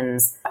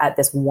happens at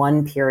this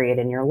one period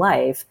in your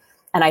life.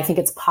 And I think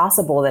it's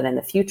possible that in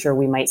the future,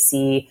 we might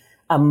see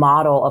a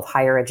model of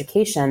higher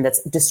education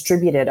that's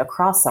distributed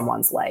across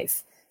someone's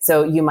life.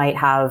 So you might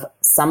have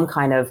some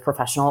kind of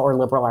professional or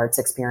liberal arts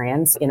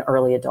experience in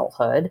early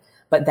adulthood,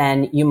 but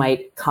then you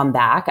might come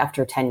back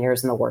after 10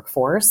 years in the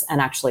workforce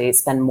and actually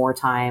spend more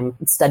time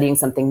studying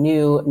something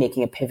new,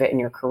 making a pivot in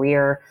your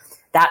career.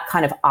 That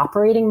kind of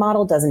operating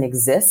model doesn't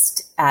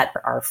exist at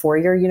our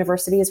four-year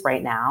universities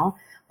right now,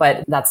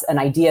 but that's an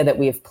idea that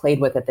we've played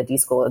with at the D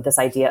School, this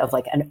idea of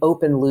like an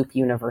open loop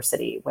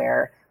university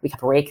where we can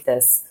break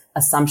this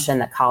assumption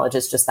that college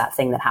is just that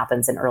thing that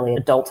happens in early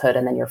adulthood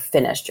and then you're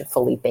finished, you're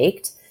fully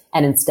baked,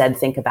 and instead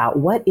think about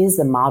what is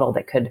the model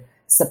that could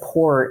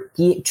support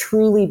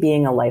truly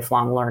being a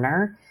lifelong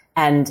learner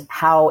and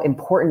how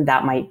important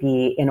that might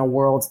be in a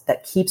world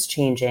that keeps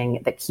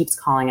changing, that keeps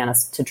calling on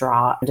us to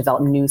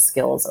develop new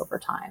skills over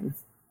time.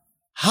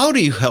 How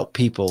do you help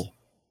people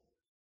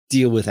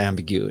deal with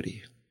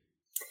ambiguity?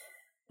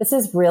 This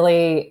is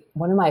really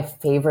one of my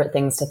favorite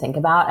things to think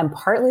about. And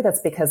partly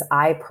that's because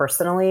I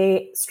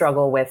personally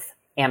struggle with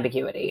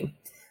ambiguity.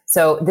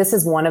 So this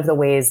is one of the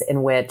ways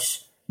in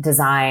which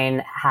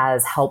design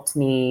has helped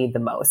me the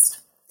most.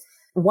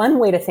 One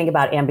way to think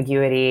about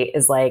ambiguity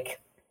is like,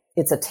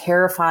 it's a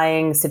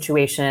terrifying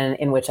situation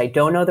in which I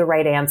don't know the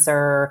right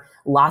answer.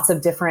 Lots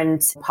of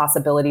different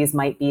possibilities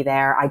might be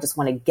there. I just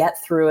want to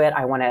get through it.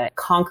 I want to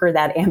conquer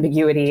that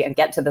ambiguity and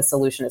get to the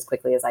solution as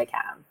quickly as I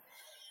can.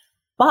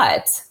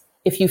 But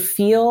if you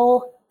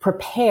feel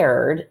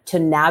prepared to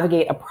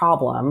navigate a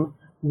problem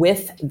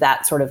with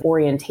that sort of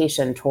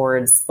orientation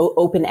towards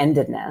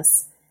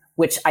open-endedness,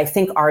 which I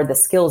think are the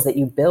skills that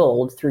you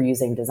build through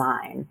using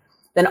design,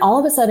 then all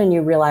of a sudden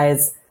you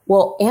realize,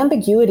 well,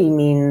 ambiguity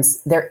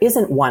means there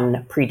isn't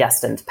one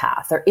predestined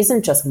path. There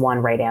isn't just one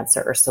right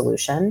answer or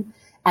solution.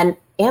 And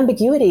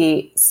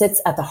ambiguity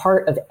sits at the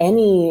heart of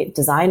any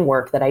design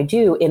work that I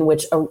do in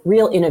which a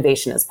real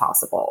innovation is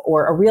possible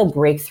or a real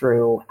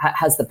breakthrough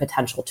has the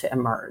potential to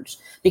emerge.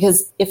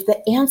 Because if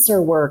the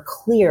answer were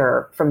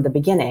clear from the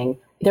beginning,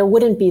 there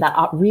wouldn't be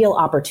that real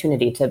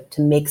opportunity to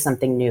make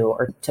something new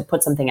or to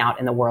put something out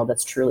in the world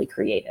that's truly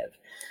creative.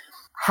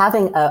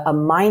 Having a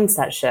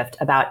mindset shift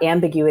about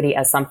ambiguity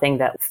as something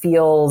that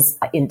feels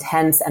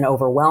intense and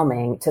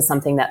overwhelming to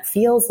something that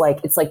feels like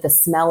it's like the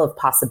smell of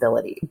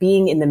possibility.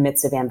 Being in the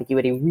midst of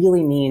ambiguity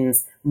really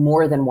means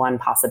more than one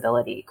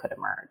possibility could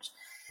emerge.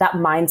 That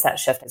mindset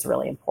shift is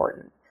really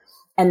important.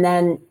 And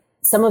then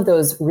some of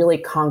those really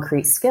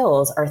concrete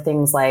skills are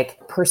things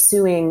like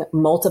pursuing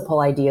multiple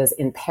ideas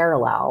in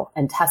parallel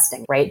and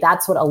testing, right?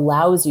 That's what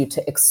allows you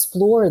to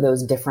explore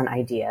those different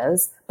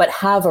ideas, but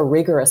have a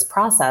rigorous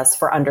process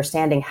for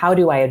understanding how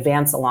do I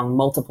advance along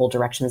multiple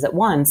directions at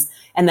once.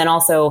 And then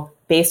also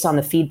based on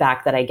the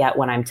feedback that I get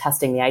when I'm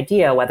testing the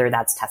idea, whether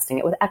that's testing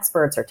it with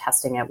experts or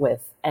testing it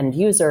with end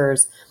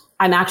users,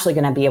 I'm actually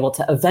going to be able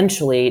to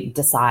eventually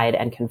decide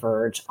and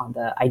converge on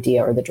the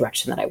idea or the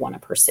direction that I want to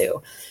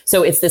pursue.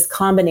 So it's this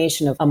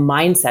combination of a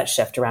mindset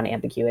shift around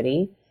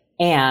ambiguity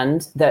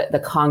and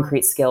the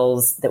concrete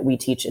skills that we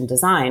teach in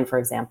design, for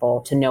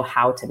example, to know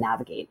how to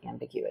navigate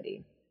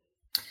ambiguity.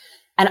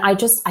 And I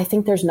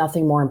think there's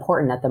nothing more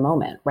important at the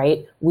moment,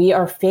 right? We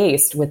are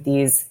faced with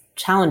these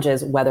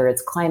challenges, whether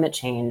it's climate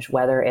change,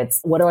 whether it's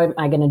what am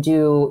I going to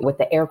do with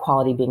the air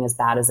quality being as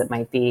bad as it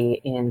might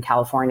be in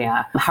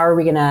California? How are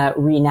we going to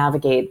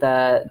re-navigate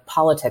the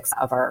politics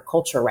of our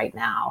culture right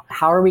now?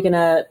 How are we going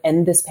to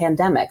end this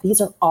pandemic?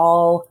 These are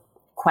all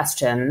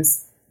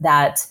questions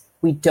that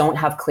we don't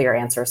have clear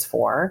answers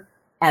for,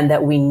 and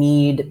that we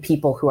need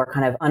people who are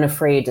kind of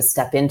unafraid to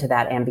step into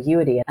that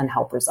ambiguity and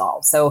help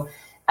resolve. So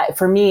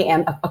for me,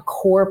 a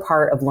core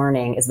part of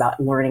learning is about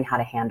learning how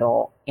to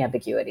handle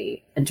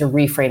ambiguity and to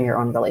reframe your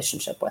own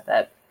relationship with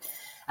it.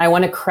 I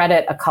want to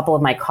credit a couple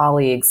of my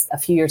colleagues. A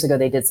few years ago,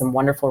 they did some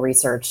wonderful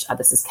research.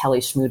 This is Kelly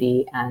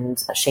Schmoody and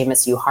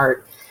Seamus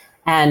Uhart.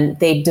 And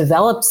they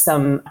developed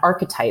some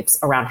archetypes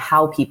around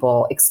how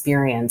people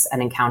experience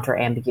and encounter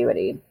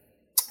ambiguity.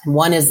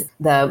 One is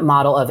the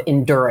model of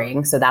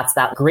enduring. So that's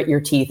that grit your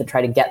teeth and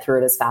try to get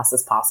through it as fast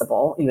as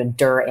possible. You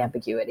endure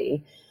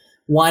ambiguity.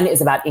 One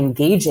is about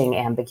engaging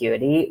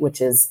ambiguity, which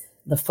is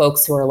the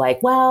folks who are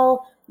like,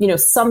 well,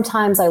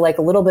 sometimes I like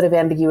a little bit of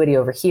ambiguity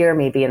over here,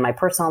 maybe in my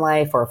personal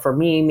life, or for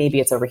me, maybe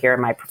it's over here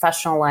in my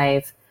professional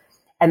life.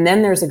 And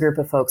then there's a group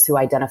of folks who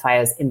identify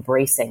as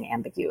embracing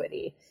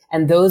ambiguity.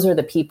 And those are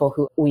the people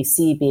who we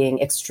see being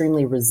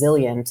extremely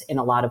resilient in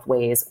a lot of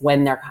ways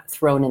when they're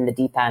thrown in the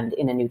deep end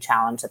in a new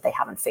challenge that they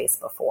haven't faced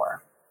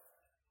before.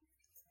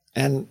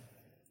 And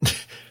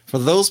for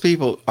those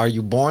people, are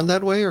you born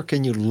that way or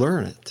can you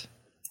learn it?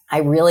 I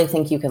really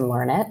think you can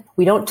learn it.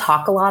 We don't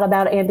talk a lot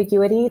about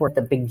ambiguity. We're at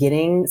the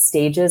beginning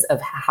stages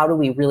of how do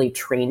we really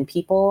train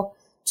people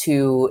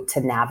to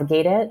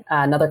navigate it.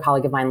 Another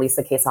colleague of mine,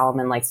 Lisa K.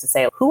 Solomon, likes to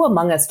say, who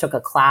among us took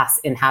a class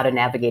in how to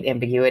navigate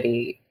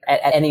ambiguity at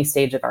any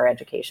stage of our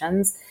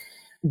educations?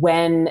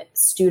 When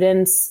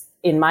students,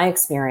 in my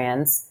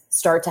experience,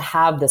 start to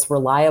have this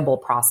reliable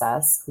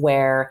process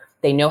where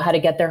they know how to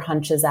get their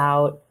hunches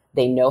out,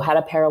 they know how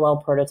to parallel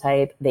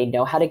prototype, they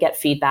know how to get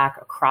feedback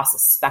across a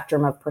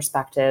spectrum of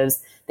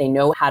perspectives, they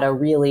know how to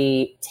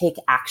really take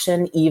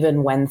action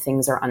even when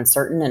things are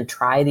uncertain and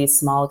try these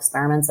small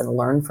experiments and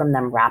learn from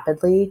them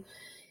rapidly.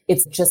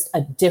 It's just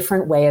a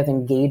different way of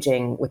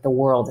engaging with the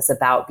world. It's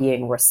about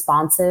being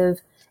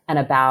responsive and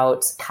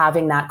about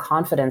having that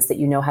confidence that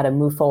you know how to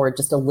move forward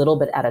just a little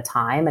bit at a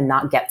time and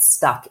not get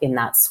stuck in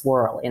that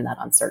swirl, in that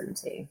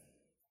uncertainty.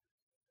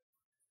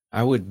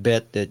 I would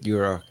bet that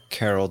you're a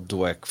Carol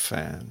Dweck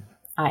fan.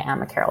 I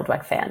am a Carol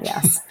Dweck fan,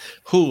 yes.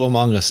 Who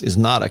among us is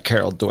not a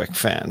Carol Dweck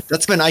fan?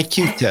 That's an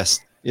IQ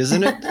test,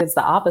 isn't it? It's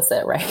the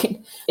opposite, right?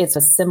 It's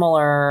a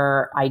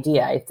similar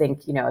idea. I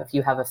think, if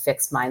you have a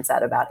fixed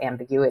mindset about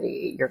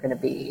ambiguity, you're going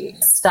to be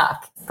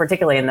stuck,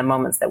 particularly in the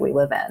moments that we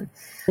live in. And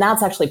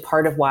that's actually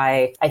part of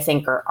why I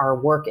think our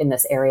work in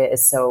this area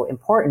is so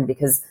important,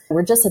 because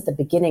we're just at the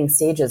beginning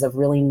stages of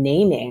really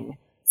naming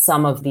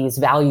some of these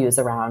values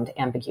around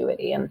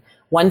ambiguity. And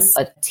once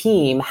a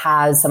team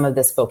has some of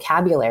this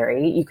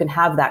vocabulary, you can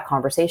have that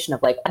conversation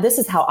of like, this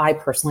is how I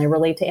personally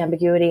relate to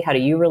ambiguity. How do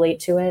you relate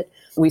to it?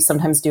 We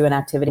sometimes do an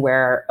activity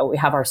where we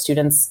have our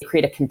students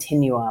create a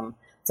continuum.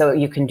 So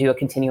you can do a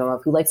continuum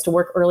of who likes to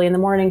work early in the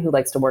morning, who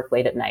likes to work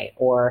late at night,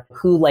 or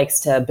who likes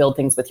to build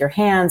things with your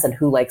hands and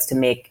who likes to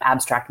make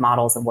abstract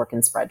models and work in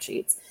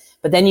spreadsheets.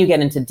 But then you get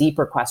into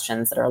deeper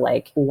questions that are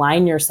like,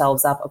 line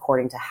yourselves up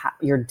according to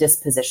your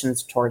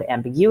dispositions toward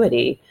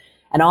ambiguity.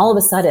 And all of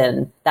a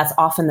sudden, that's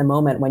often the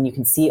moment when you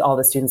can see all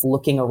the students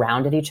looking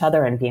around at each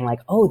other and being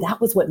like, oh,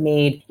 that was what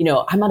made,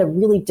 I'm on a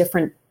really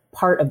different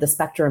part of the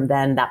spectrum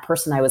than that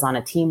person I was on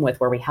a team with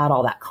where we had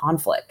all that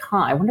conflict.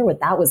 I wonder what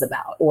that was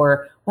about.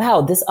 Or, wow,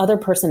 this other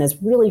person is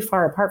really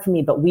far apart from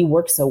me, but we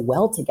work so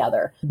well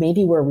together.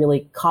 Maybe we're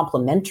really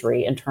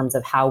complementary in terms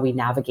of how we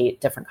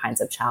navigate different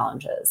kinds of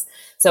challenges.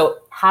 So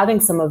having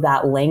some of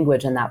that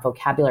language and that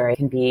vocabulary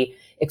can be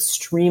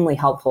extremely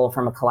helpful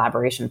from a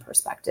collaboration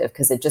perspective,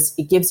 because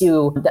it gives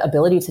you the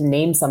ability to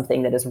name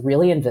something that is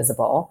really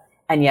invisible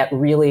and yet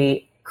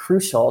really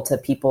crucial to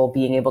people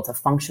being able to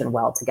function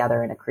well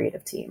together in a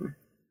creative team.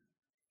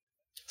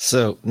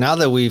 So now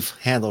that we've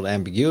handled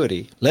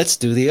ambiguity, let's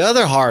do the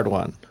other hard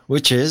one,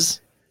 which is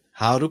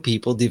how do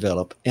people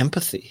develop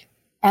empathy?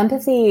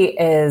 Empathy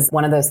is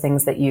one of those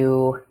things that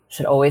you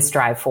should always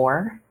strive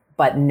for,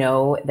 but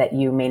know that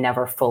you may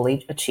never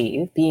fully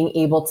achieve. Being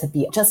able to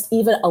be just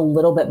even a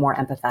little bit more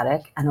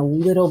empathetic and a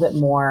little bit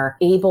more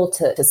able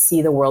to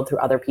see the world through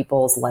other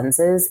people's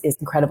lenses is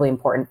incredibly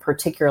important,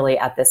 particularly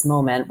at this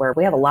moment where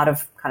we have a lot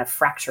of kind of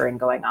fracturing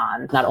going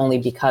on, not only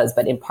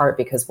but in part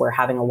because we're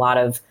having a lot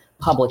of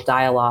public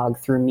dialogue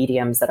through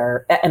mediums that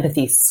are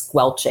empathy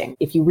squelching.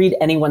 If you read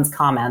anyone's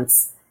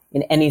comments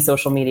in any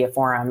social media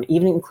forum,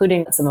 even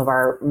including some of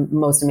our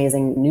most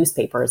amazing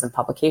newspapers and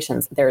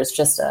publications, there is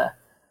just a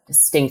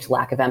distinct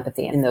lack of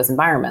empathy in those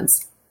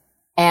environments.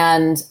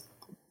 And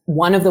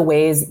one of the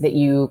ways that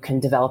you can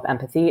develop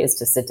empathy is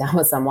to sit down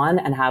with someone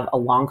and have a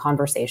long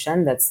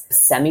conversation that's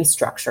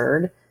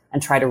semi-structured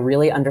and try to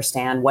really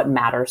understand what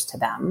matters to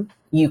them.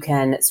 You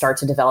can start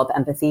to develop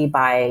empathy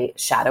by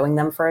shadowing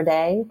them for a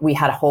day. We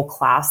had a whole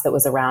class that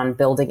was around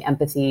building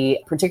empathy,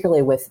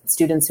 particularly with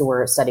students who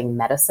were studying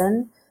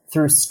medicine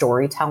through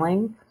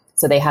storytelling.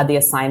 So they had the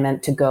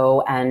assignment to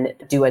go and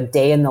do a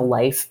day in the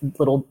life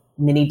little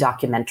mini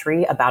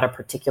documentary about a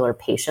particular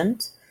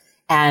patient.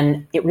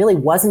 And it really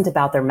wasn't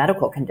about their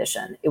medical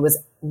condition. It was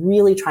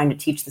really trying to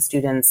teach the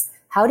students,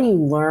 how do you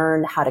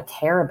learn how to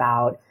care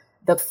about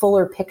the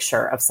fuller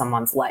picture of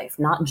someone's life,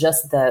 not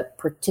just the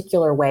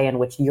particular way in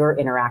which you're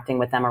interacting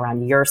with them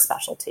around your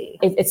specialty.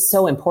 It's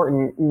so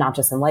important, not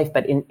just in life,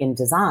 but in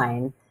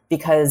design,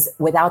 because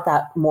without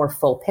that more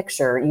full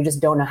picture, you just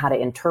don't know how to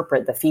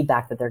interpret the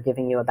feedback that they're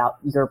giving you about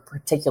your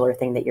particular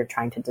thing that you're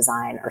trying to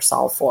design or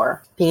solve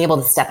for. Being able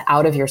to step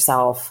out of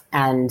yourself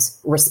and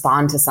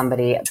respond to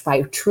somebody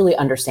by truly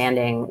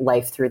understanding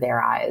life through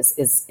their eyes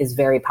is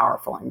very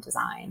powerful in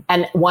design.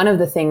 And one of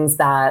the things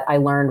that I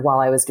learned while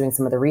I was doing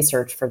some of the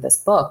research for this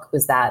book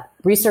was that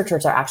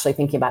researchers are actually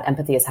thinking about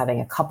empathy as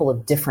having a couple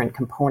of different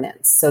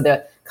components. So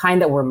the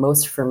kind that we're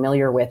most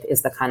familiar with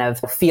is the kind of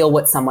feel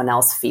what someone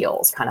else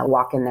feels, kind of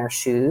walk in their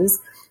shoes.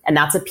 And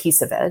that's a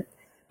piece of it.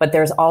 But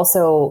there's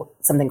also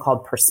something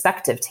called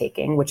perspective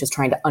taking, which is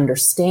trying to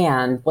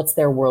understand what's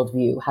their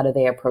worldview. How do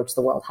they approach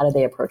the world? How do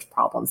they approach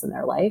problems in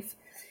their life?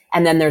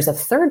 And then there's a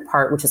third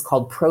part, which is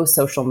called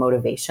pro-social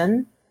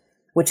motivation,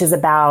 which is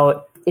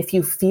about if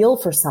you feel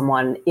for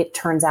someone, it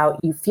turns out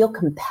you feel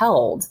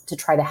compelled to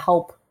try to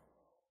help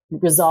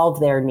resolve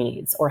their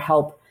needs or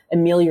help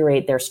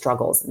ameliorate their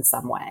struggles in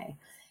some way.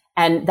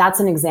 And that's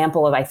an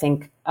example of, I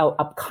think,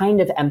 a kind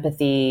of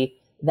empathy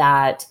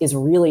that is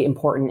really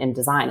important in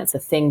design. It's a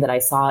thing that I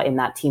saw in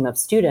that team of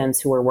students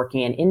who were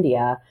working in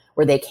India,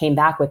 where they came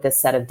back with this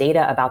set of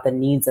data about the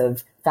needs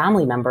of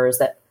family members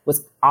that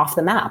was off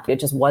the map. It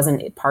just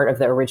wasn't part of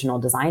the original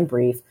design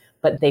brief,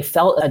 but they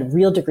felt a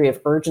real degree of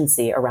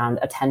urgency around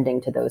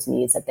attending to those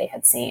needs that they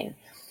had seen.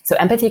 So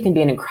empathy can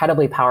be an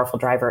incredibly powerful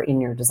driver in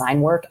your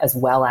design work, as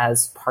well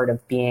as part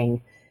of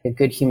being a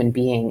good human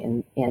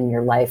being in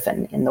your life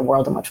and in the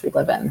world in which we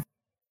live in.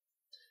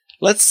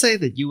 Let's say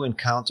that you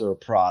encounter a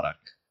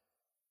product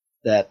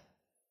that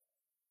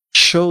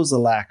shows a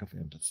lack of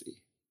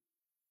empathy,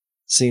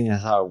 seeing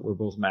as how we're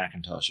both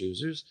Macintosh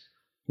users.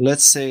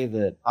 Let's say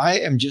that I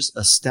am just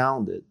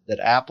astounded that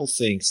Apple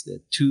thinks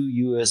that 2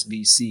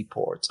 USB-C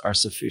ports are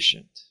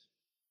sufficient.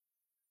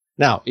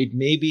 Now, it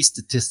may be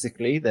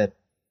statistically that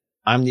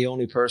I'm the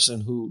only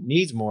person who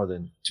needs more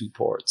than 2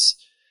 ports,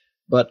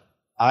 but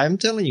I'm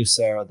telling you,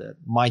 Sarah, that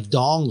my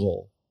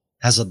dongle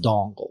has a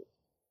dongle.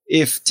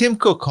 If Tim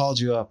Cook called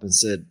you up and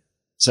said,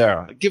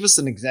 Sarah, give us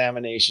an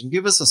examination,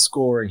 give us a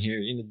scoring here.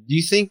 Do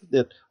you think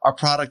that our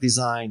product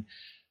design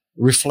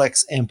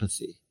reflects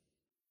empathy?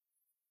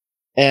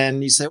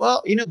 And you say,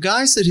 well,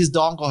 Guy said his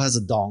dongle has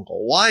a dongle.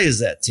 Why is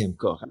that, Tim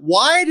Cook?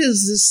 Why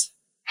does this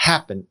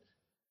happen?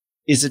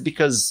 Is it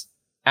because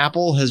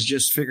Apple has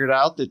just figured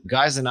out that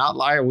Guy's an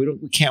outlier?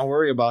 We can't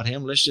worry about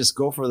him. Let's just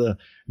go for the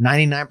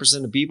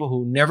 99% of people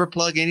who never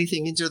plug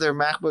anything into their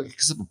MacBook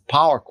except a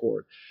power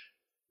cord.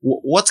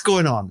 What's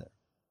going on there?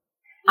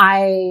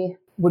 I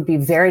would be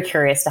very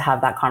curious to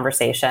have that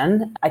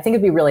conversation. I think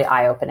it'd be really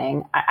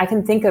eye-opening. I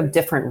can think of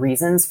different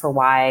reasons for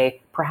why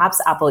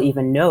perhaps Apple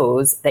even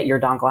knows that your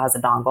dongle has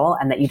a dongle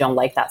and that you don't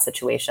like that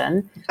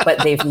situation,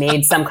 but they've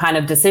made some kind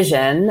of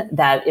decision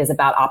that is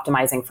about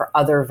optimizing for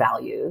other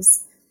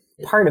values.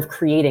 Part of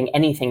creating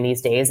anything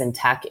these days in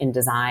tech, in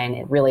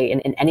design, really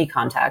in any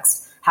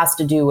context, has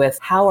to do with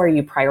how are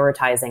you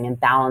prioritizing and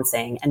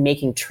balancing and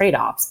making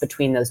trade-offs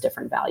between those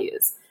different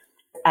values.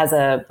 As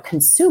a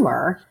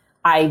consumer,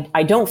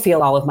 I don't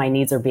feel all of my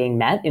needs are being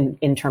met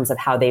in terms of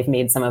how they've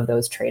made some of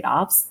those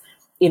trade-offs.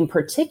 In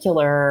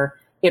particular,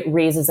 it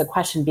raises a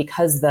question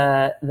because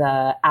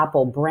the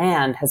Apple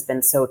brand has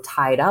been so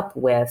tied up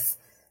with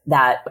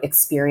that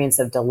experience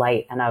of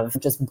delight and of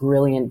just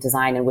brilliant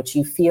design in which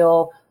you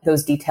feel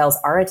those details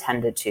are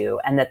attended to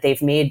and that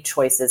they've made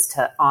choices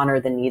to honor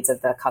the needs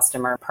of the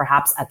customer,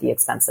 perhaps at the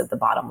expense of the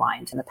bottom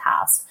line in the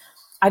past.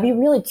 I'd be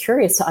really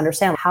curious to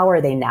understand how are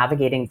they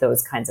navigating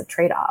those kinds of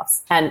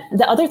trade-offs. And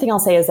the other thing I'll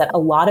say is that a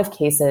lot of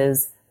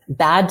cases,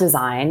 bad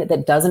design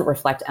that doesn't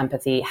reflect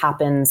empathy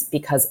happens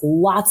because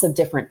lots of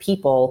different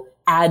people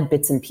add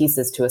bits and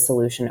pieces to a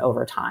solution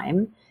over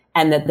time.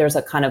 And that there's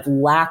a kind of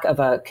lack of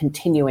a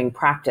continuing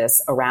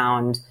practice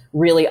around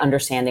really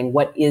understanding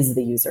what is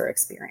the user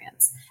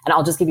experience. And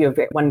I'll just give you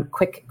one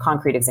quick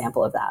concrete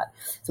example of that.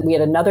 So we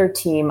had another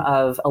team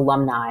of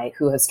alumni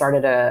who has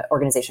started an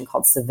organization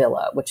called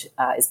Sevilla, which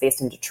is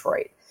based in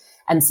Detroit.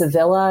 And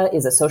Sevilla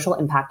is a social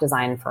impact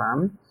design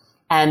firm,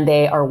 and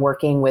they are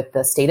working with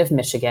the state of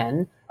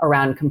Michigan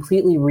around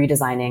completely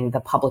redesigning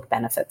the public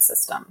benefit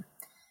system.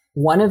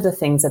 One of the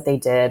things that they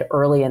did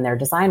early in their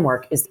design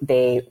work is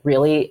they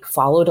really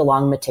followed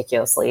along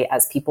meticulously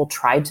as people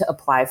tried to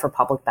apply for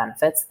public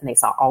benefits. And they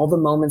saw all the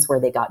moments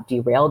where they got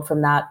derailed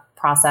from that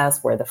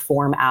process, where the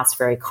form asked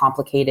very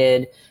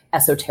complicated,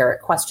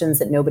 esoteric questions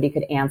that nobody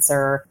could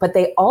answer. But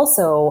they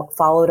also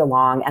followed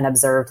along and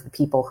observed the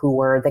people who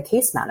were the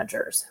case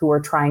managers, who were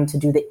trying to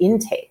do the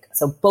intake.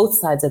 So both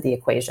sides of the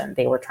equation,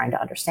 they were trying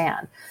to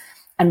understand.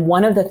 And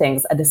one of the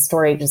things, this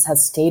story just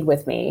has stayed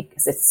with me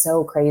because it's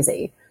so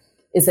crazy,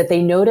 is that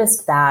they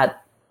noticed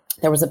that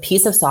there was a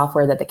piece of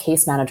software that the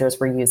case managers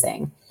were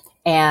using.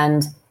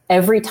 And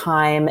every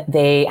time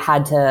they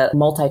had to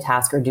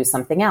multitask or do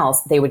something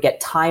else, they would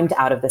get timed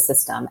out of the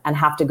system and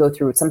have to go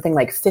through something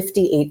like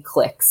 58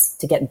 clicks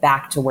to get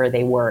back to where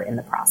they were in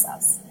the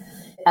process.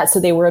 So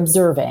they were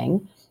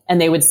observing,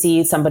 and they would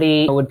see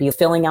somebody would be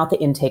filling out the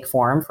intake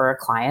form for a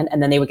client,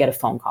 and then they would get a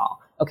phone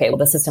call. Okay, well,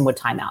 the system would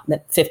time out.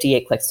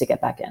 58 clicks to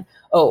get back in.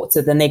 Oh,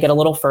 so then they get a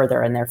little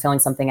further and they're filling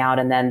something out.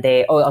 And then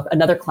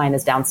another client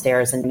is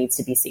downstairs and needs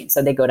to be seen.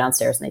 So they go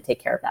downstairs and they take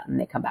care of that and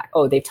they come back.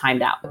 Oh, they've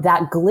timed out.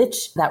 That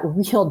glitch, that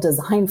real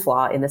design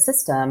flaw in the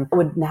system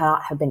would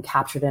not have been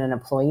captured in an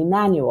employee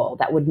manual.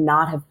 That would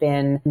not have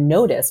been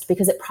noticed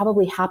because it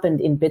probably happened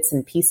in bits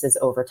and pieces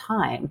over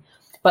time.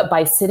 But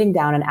by sitting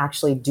down and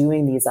actually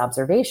doing these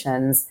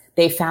observations,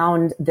 they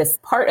found this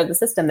part of the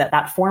system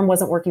that form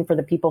wasn't working for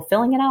the people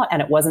filling it out,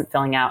 and it wasn't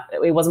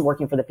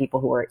working for the people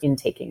who were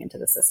intaking into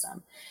the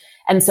system.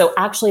 And so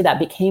actually that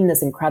became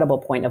this incredible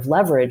point of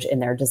leverage in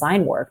their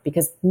design work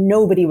because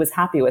nobody was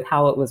happy with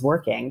how it was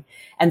working.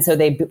 And so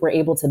they were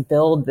able to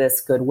build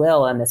this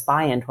goodwill and this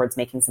buy-in towards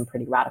making some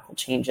pretty radical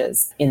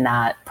changes in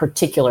that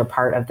particular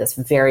part of this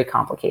very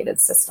complicated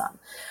system.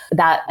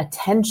 That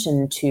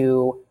attention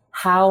to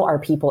how are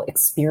people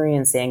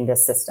experiencing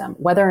this system,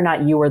 whether or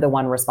not you were the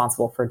one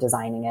responsible for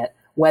designing it,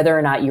 whether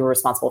or not you were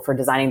responsible for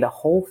designing the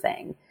whole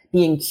thing,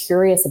 being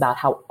curious about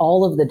how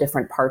all of the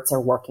different parts are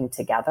working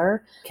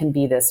together can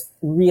be this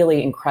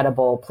really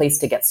incredible place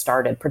to get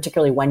started,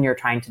 particularly when you're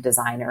trying to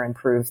design or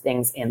improve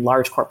things in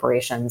large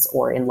corporations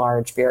or in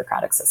large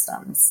bureaucratic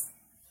systems.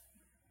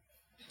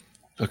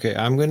 Okay,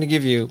 I'm going to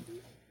give you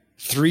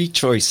 3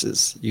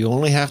 choices. You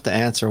only have to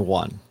answer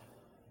one.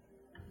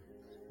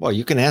 Well,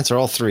 you can answer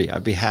all 3.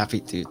 I'd be happy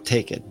to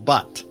take it.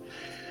 But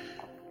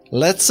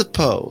let's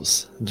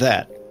suppose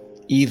that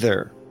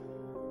either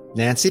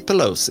Nancy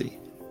Pelosi,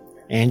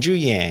 Andrew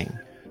Yang,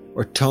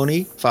 or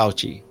Tony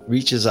Fauci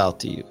reaches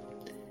out to you.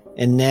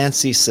 And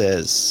Nancy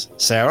says,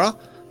 Sarah,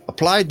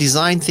 apply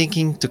design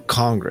thinking to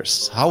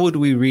Congress. How would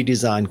we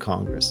redesign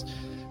Congress?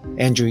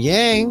 Andrew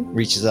Yang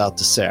reaches out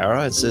to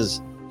Sarah and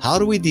says, how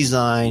do we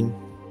design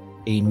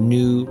a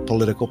new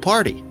political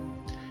party?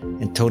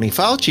 And Tony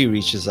Fauci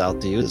reaches out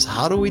to you and says,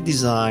 how do we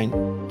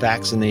design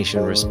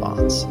vaccination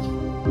response?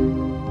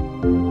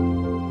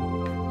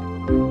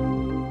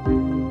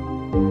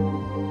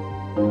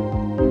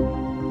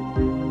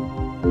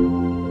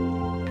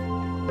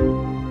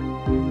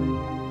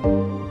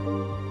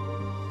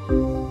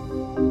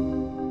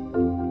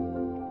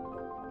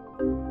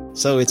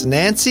 So it's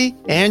Nancy,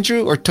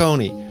 Andrew, or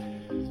Tony?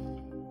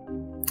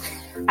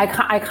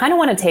 I kind of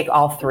want to take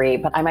all 3,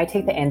 but I might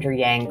take the Andrew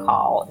Yang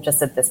call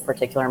just at this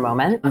particular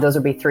moment. Those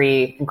would be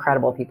 3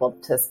 incredible people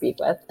to speak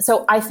with.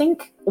 So I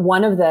think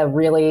one of the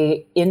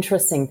really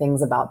interesting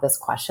things about this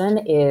question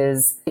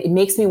is it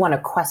makes me want to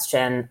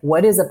question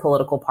what is a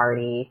political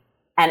party?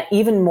 And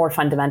even more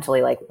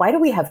fundamentally, like, why do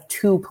we have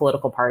 2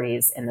 political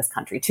parties in this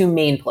country, 2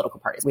 main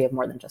political parties? We have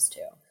more than just 2.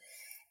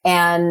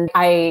 And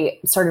I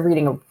started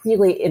reading a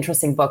really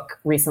interesting book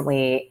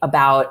recently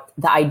about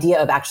the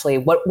idea of actually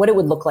what it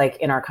would look like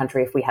in our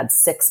country if we had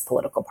 6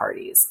 political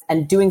parties,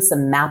 and doing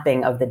some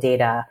mapping of the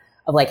data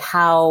of like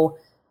how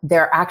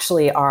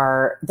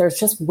there's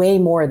just way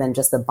more than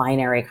just the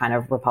binary kind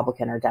of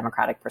Republican or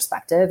Democratic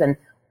perspective. And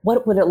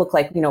what would it look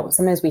like? You know,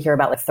 sometimes we hear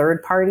about like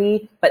third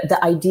party, but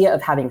the idea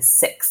of having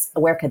 6,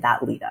 where could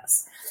that lead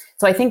us?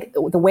 So I think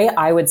the way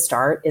I would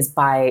start is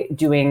by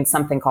doing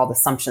something called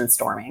assumption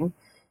storming,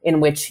 in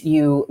which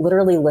you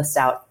literally list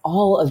out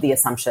all of the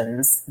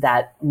assumptions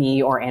that me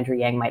or Andrew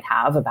Yang might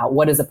have about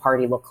what does a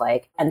party look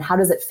like and how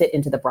does it fit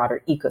into the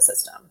broader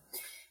ecosystem.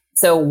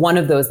 So one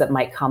of those that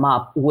might come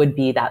up would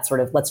be that sort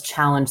of, let's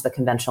challenge the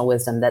conventional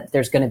wisdom that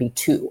there's going to be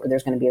 2 or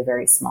there's going to be a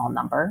very small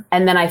number.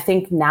 And then I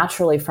think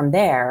naturally from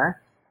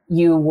there,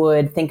 you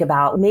would think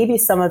about maybe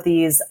some of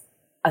these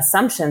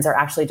assumptions are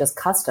actually just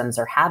customs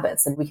or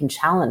habits, and we can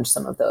challenge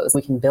some of those.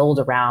 We can build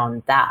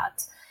around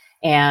that.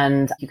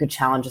 And you could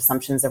challenge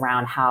assumptions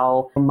around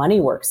how money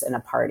works in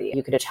a party.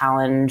 You could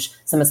challenge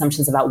some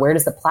assumptions about where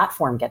does the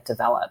platform get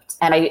developed.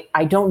 And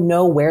I don't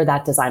know where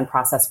that design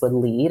process would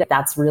lead.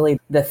 That's really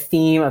the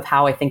theme of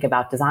how I think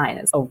about design,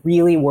 is a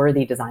really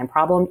worthy design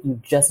problem. You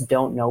just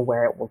don't know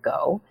where it will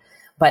go.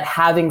 But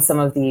having some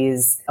of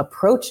these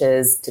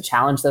approaches to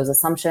challenge those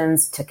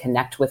assumptions, to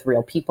connect with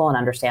real people and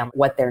understand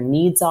what their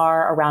needs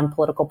are around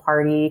political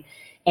party,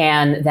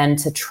 and then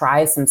to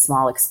try some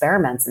small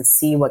experiments and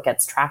see what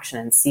gets traction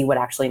and see what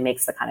actually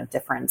makes the kind of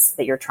difference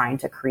that you're trying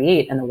to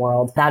create in the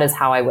world. That is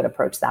how I would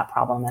approach that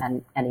problem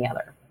and any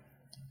other.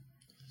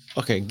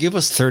 Okay, give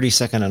us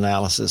 30-second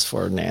analysis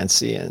for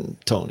Nancy and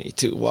Tony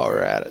too while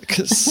we're at it.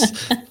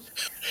 Because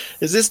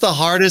is this the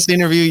hardest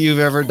interview you've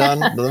ever done?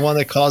 The one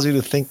that caused you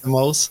to think the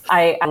most?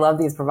 I love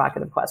these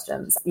provocative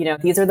questions. You know,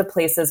 these are the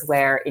places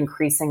where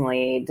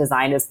increasingly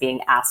design is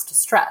being asked to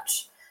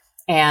stretch.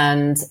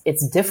 And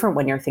it's different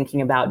when you're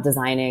thinking about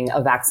designing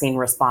a vaccine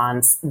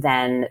response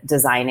than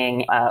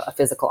designing a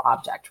physical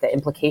object. The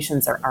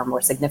implications are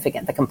more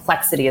significant. The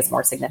complexity is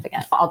more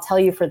significant. I'll tell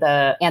you, for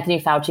the Anthony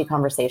Fauci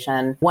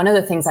conversation, one of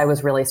the things I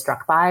was really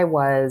struck by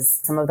was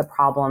some of the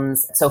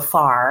problems so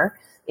far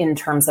in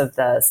terms of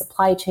the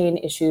supply chain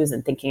issues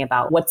and thinking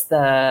about what's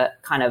the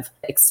kind of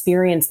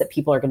experience that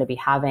people are going to be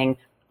having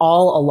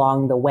all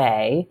along the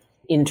way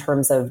in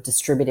terms of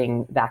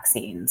distributing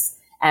vaccines.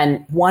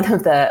 And one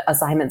of the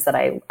assignments that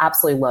I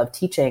absolutely love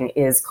teaching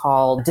is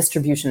called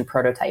distribution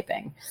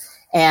prototyping.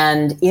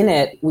 And in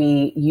it,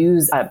 we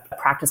use a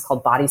practice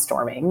called body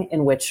storming,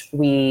 in which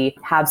we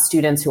have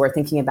students who are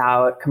thinking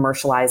about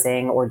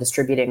commercializing or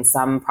distributing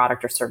some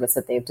product or service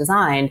that they've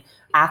designed,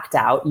 act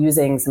out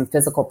using some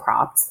physical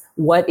props,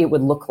 what it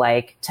would look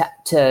like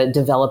to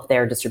develop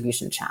their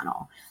distribution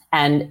channel.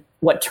 And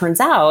what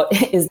turns out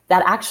is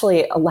that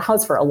actually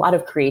allows for a lot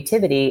of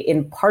creativity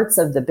in parts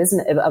of the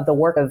business, of the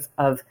work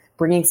of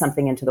bringing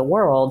something into the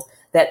world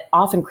that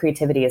often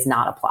creativity is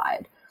not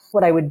applied.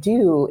 What I would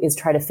do is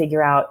try to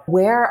figure out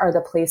where are the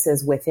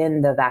places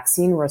within the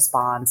vaccine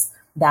response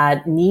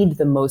that need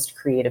the most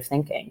creative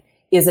thinking.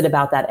 Is it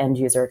about that end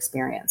user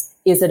experience?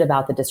 Is it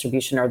about the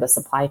distribution or the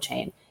supply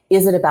chain?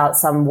 Is it about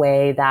some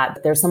way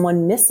that there's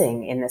someone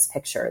missing in this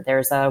picture?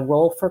 There's a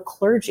role for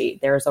clergy.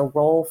 There's a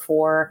role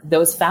for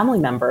those family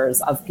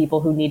members of people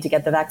who need to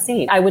get the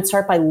vaccine. I would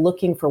start by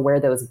looking for where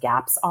those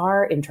gaps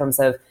are in terms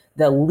of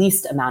the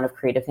least amount of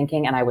creative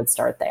thinking, and I would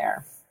start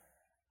there.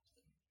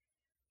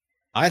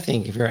 I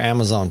think if you're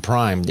Amazon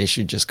Prime, they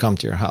should just come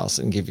to your house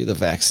and give you the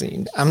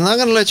vaccine. I'm not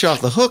going to let you off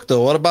the hook,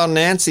 though. What about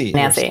Nancy?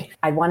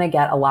 I want to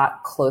get a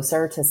lot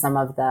closer to some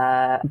of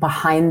the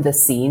behind the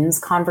scenes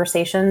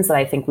conversations that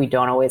I think we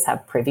don't always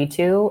have privy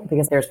to,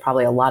 because there's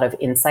probably a lot of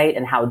insight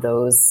in how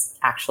those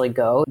actually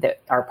go that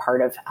are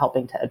part of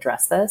helping to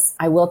address this.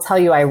 I will tell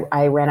you,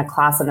 I ran a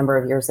class a number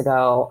of years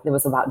ago. It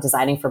was about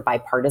designing for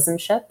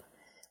bipartisanship,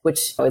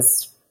 which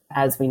was,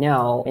 as we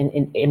know,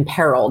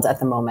 imperiled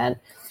at the moment.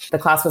 The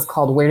class was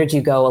called Where Did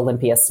You Go,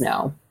 Olympia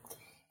Snow?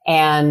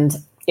 And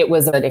it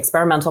was an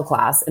experimental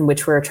class in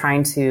which we were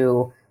trying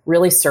to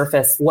really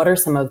surface what are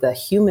some of the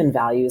human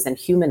values and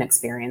human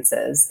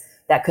experiences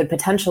that could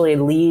potentially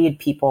lead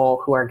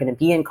people who are going to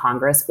be in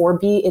Congress or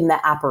be in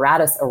the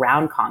apparatus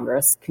around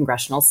Congress,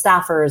 congressional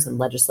staffers and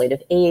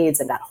legislative aides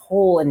and that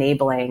whole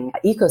enabling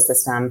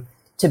ecosystem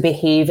to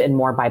behave in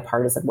more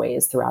bipartisan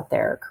ways throughout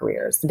their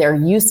careers. There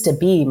used to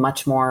be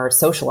much more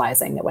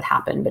socializing that would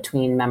happen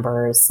between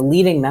members,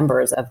 leading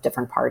members of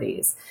different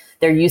parties.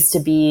 There used to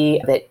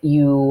be that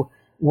you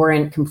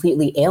weren't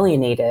completely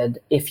alienated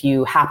if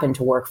you happened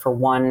to work for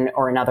one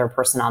or another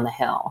person on the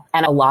Hill.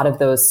 And a lot of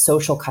those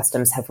social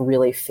customs have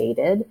really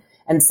faded.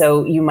 And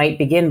so you might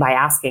begin by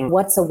asking,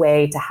 what's a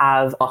way to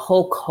have a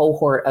whole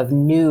cohort of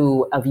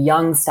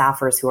young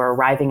staffers who are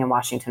arriving in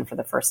Washington for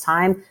the first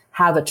time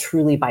have a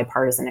truly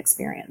bipartisan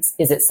experience?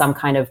 Is it some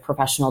kind of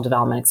professional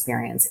development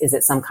experience? Is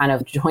it some kind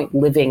of joint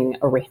living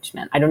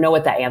arrangement? I don't know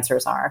what the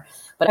answers are,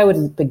 but I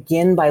would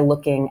begin by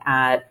looking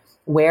at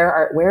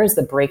where is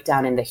the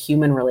breakdown in the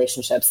human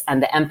relationships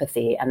and the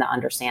empathy and the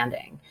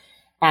understanding.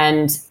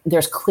 And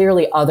there's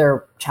clearly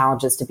other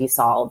challenges to be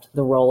solved.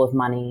 The role of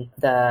money,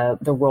 the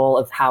role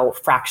of how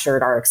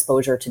fractured our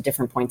exposure to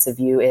different points of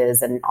view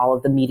is, and all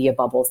of the media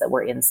bubbles that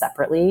we're in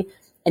separately.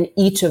 And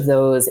each of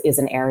those is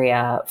an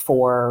area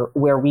for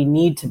where we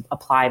need to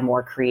apply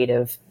more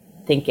creative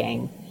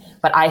thinking.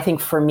 But I think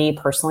for me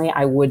personally,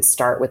 I would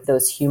start with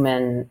those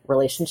human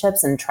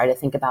relationships and try to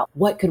think about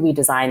what could we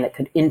design that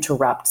could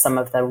interrupt some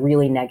of the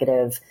really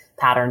negative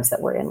patterns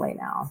that we're in right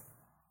now.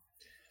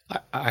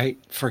 I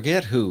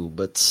forget who,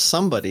 but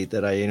somebody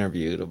that I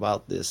interviewed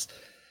about this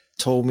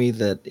told me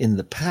that in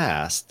the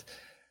past,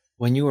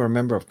 when you were a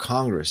member of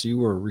Congress, you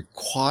were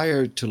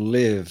required to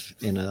live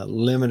in a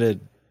limited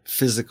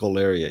physical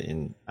area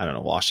in, I don't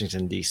know,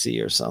 Washington, D.C.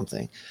 or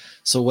something.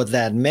 So what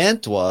that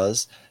meant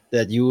was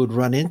that you would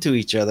run into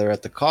each other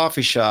at the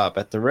coffee shop,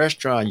 at the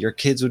restaurant. Your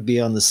kids would be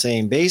on the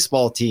same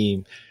baseball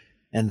team,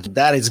 and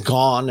that is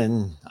gone.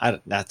 And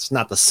that's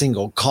not the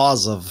single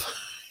cause of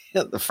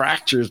the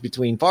fractures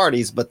between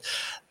parties, but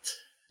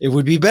it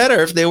would be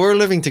better if they were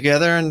living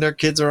together and their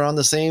kids are on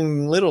the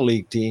same little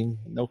league team.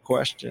 No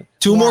question.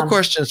 Two more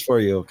questions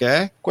for you.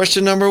 Okay.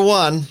 Question number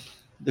one,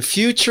 the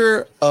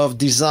future of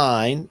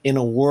design in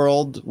a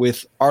world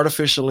with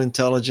artificial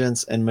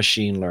intelligence and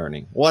machine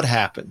learning. What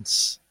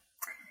happens?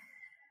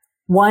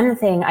 One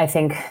thing I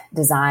think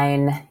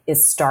design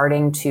is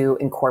starting to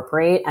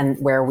incorporate, and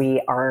where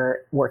we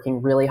are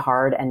working really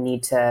hard and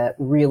need to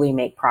really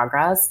make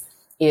progress,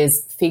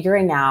 is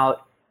figuring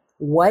out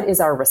what is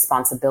our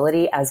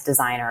responsibility as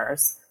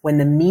designers when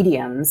the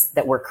mediums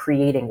that we're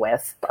creating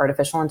with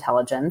artificial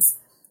intelligence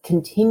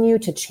continue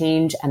to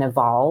change and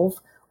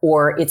evolve,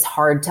 or it's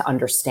hard to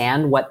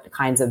understand what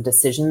kinds of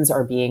decisions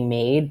are being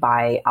made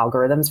by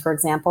algorithms, for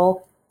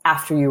example,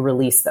 after you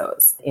release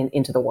those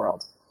into the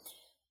world.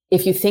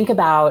 If you think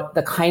about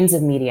the kinds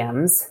of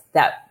mediums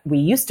that we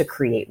used to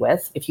create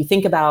with, if you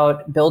think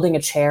about building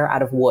a chair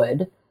out of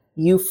wood,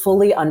 you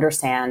fully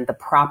understand the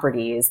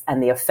properties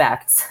and the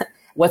effects,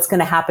 what's going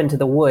to happen to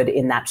the wood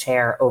in that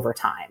chair over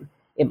time.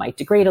 It might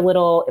degrade a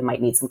little, it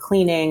might need some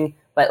cleaning,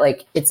 but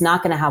it's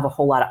not going to have a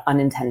whole lot of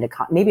unintended,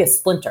 maybe a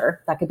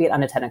splinter, that could be an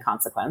unintended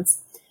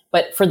consequence.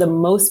 But for the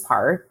most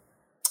part,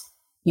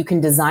 you can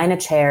design a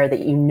chair that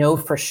you know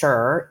for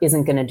sure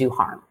isn't going to do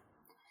harm.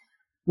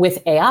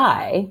 With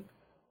AI,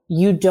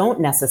 you don't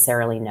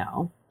necessarily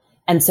know.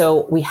 And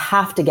so we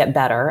have to get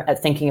better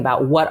at thinking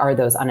about what are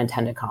those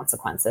unintended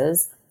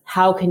consequences.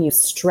 How can you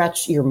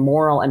stretch your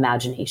moral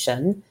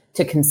imagination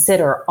to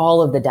consider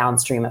all of the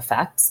downstream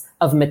effects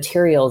of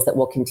materials that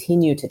will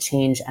continue to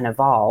change and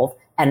evolve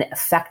and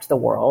affect the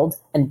world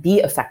and be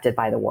affected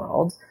by the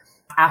world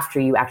after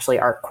you actually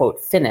are, quote,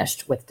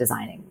 finished with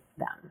designing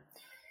them.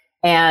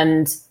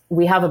 And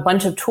we have a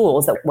bunch of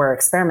tools that we're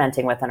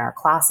experimenting with in our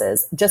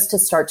classes just to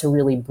start to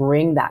really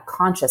bring that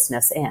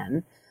consciousness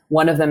in.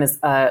 One of them is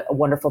a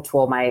wonderful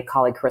tool my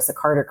colleague Carissa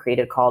Carter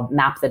created called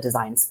Map the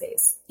Design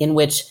Space, in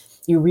which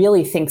you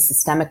really think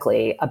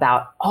systemically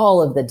about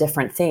all of the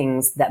different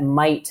things that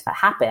might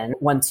happen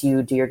once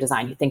you do your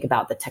design. You think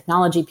about the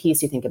technology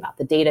piece, you think about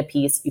the data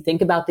piece, you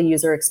think about the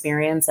user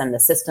experience and the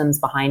systems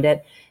behind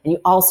it, and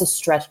you also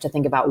stretch to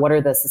think about what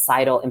are the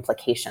societal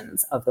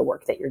implications of the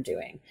work that you're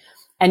doing.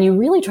 And you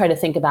really try to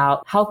think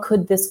about, how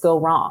could this go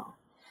wrong?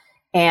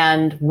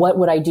 And what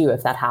would I do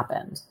if that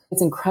happened?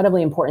 It's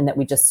incredibly important that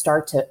we just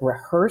start to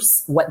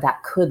rehearse what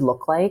that could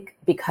look like,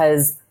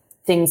 because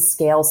things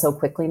scale so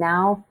quickly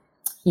now,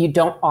 you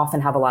don't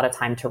often have a lot of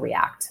time to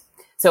react.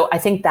 So I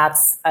think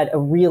that's a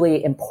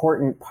really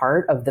important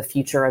part of the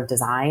future of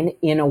design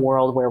in a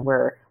world where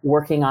we're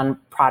working on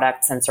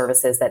products and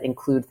services that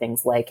include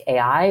things like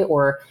AI,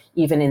 or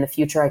even in the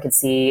future, I could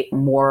see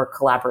more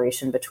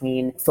collaboration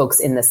between folks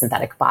in the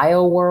synthetic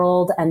bio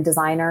world and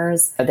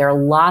designers. There are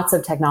lots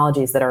of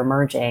technologies that are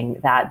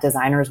emerging that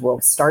designers will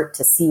start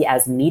to see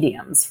as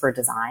mediums for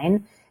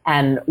design.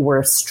 And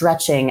we're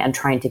stretching and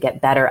trying to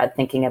get better at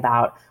thinking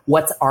about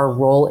what's our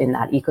role in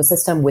that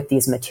ecosystem with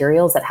these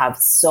materials that have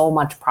so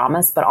much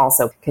promise, but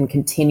also can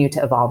continue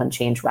to evolve and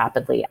change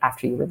rapidly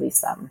after you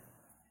release them.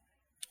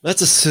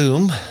 Let's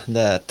assume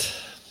that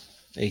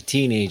a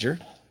teenager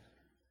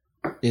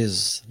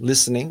is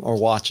listening or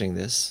watching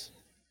this,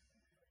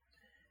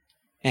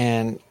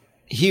 and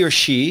he or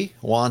she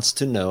wants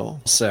to know,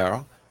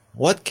 Sarah,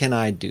 what can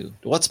I do?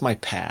 What's my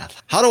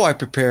path? How do I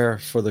prepare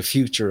for the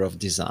future of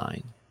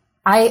design?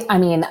 I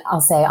mean, I'll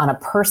say on a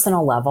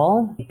personal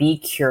level, be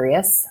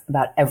curious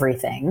about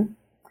everything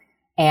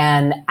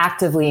and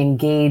actively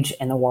engage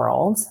in the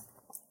world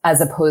as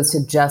opposed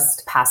to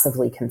just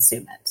passively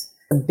consume it.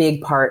 A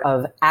big part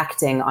of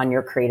acting on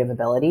your creative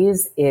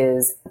abilities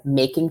is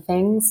making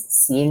things,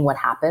 seeing what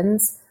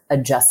happens,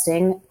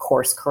 adjusting,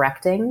 course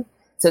correcting.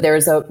 So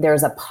there's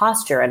a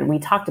posture, and we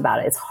talked about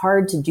it. It's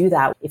hard to do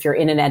that if you're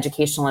in an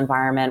educational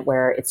environment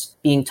where it's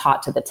being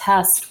taught to the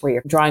test, where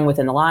you're drawing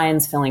within the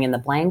lines, filling in the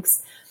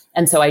blanks.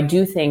 And so I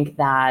do think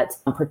that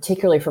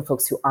particularly for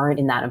folks who aren't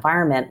in that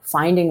environment,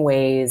 finding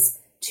ways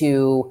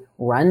to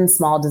run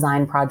small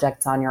design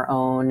projects on your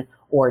own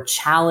or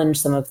challenge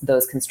some of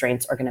those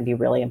constraints are going to be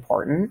really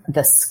important.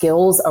 The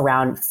skills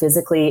around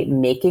physically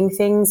making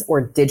things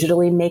or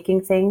digitally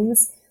making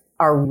things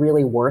are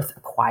really worth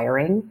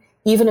acquiring.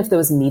 Even if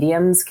those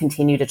mediums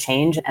continue to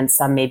change and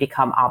some may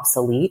become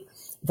obsolete,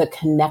 the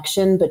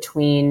connection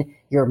between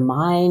your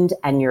mind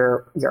and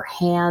your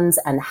hands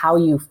and how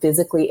you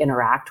physically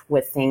interact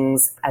with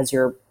things as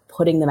you're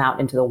putting them out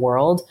into the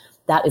world,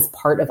 that is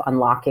part of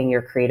unlocking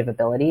your creative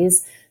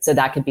abilities. So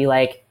that could be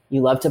like, you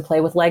love to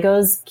play with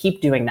Legos,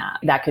 keep doing that.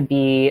 That could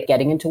be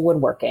getting into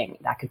woodworking.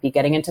 That could be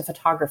getting into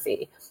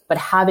photography. But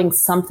having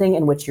something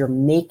in which you're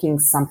making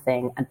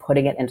something and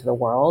putting it into the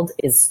world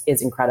is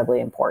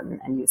incredibly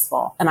important and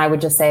useful. And I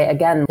would just say,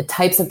 again, the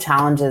types of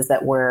challenges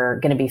that we're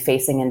going to be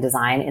facing in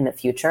design in the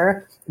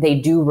future, they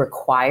do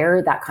require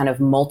that kind of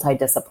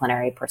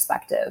multidisciplinary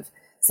perspective.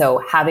 So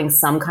having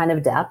some kind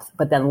of depth,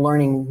 but then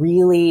learning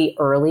really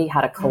early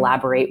how to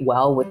collaborate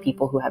well with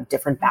people who have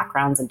different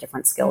backgrounds and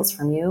different skills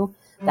from you.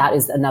 That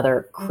is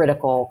another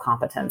critical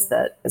competence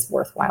that is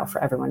worthwhile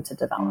for everyone to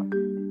develop.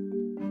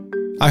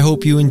 I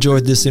hope you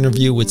enjoyed this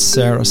interview with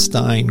Sarah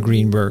Stein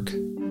Greenberg,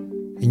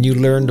 and you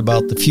learned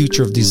about the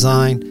future of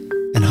design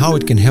and how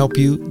it can help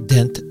you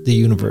dent the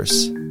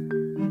universe.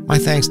 My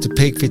thanks to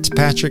Paige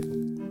Fitzpatrick,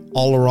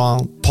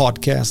 all-around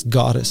podcast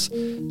goddess,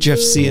 Jeff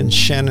C. and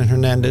Shannon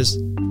Hernandez,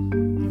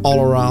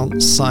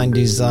 all-around sign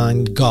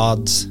design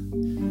gods,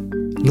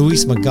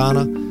 Luis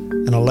Magana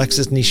and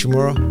Alexis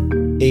Nishimura,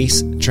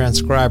 ace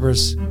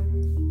transcribers,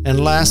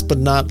 and last but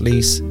not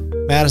least,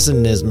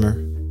 Madison Nismer,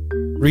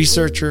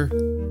 researcher,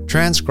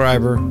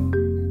 transcriber,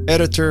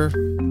 editor,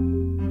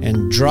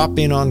 and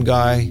drop-in on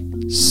Guy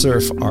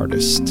surf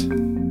artist.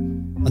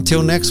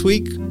 Until next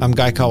week, I'm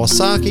Guy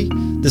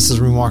Kawasaki. This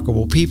is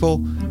Remarkable People.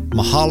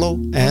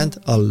 Mahalo and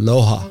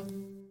aloha.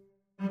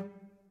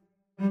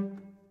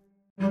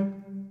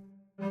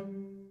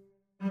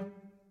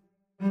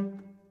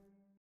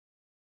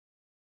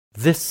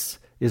 This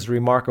is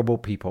Remarkable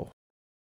People.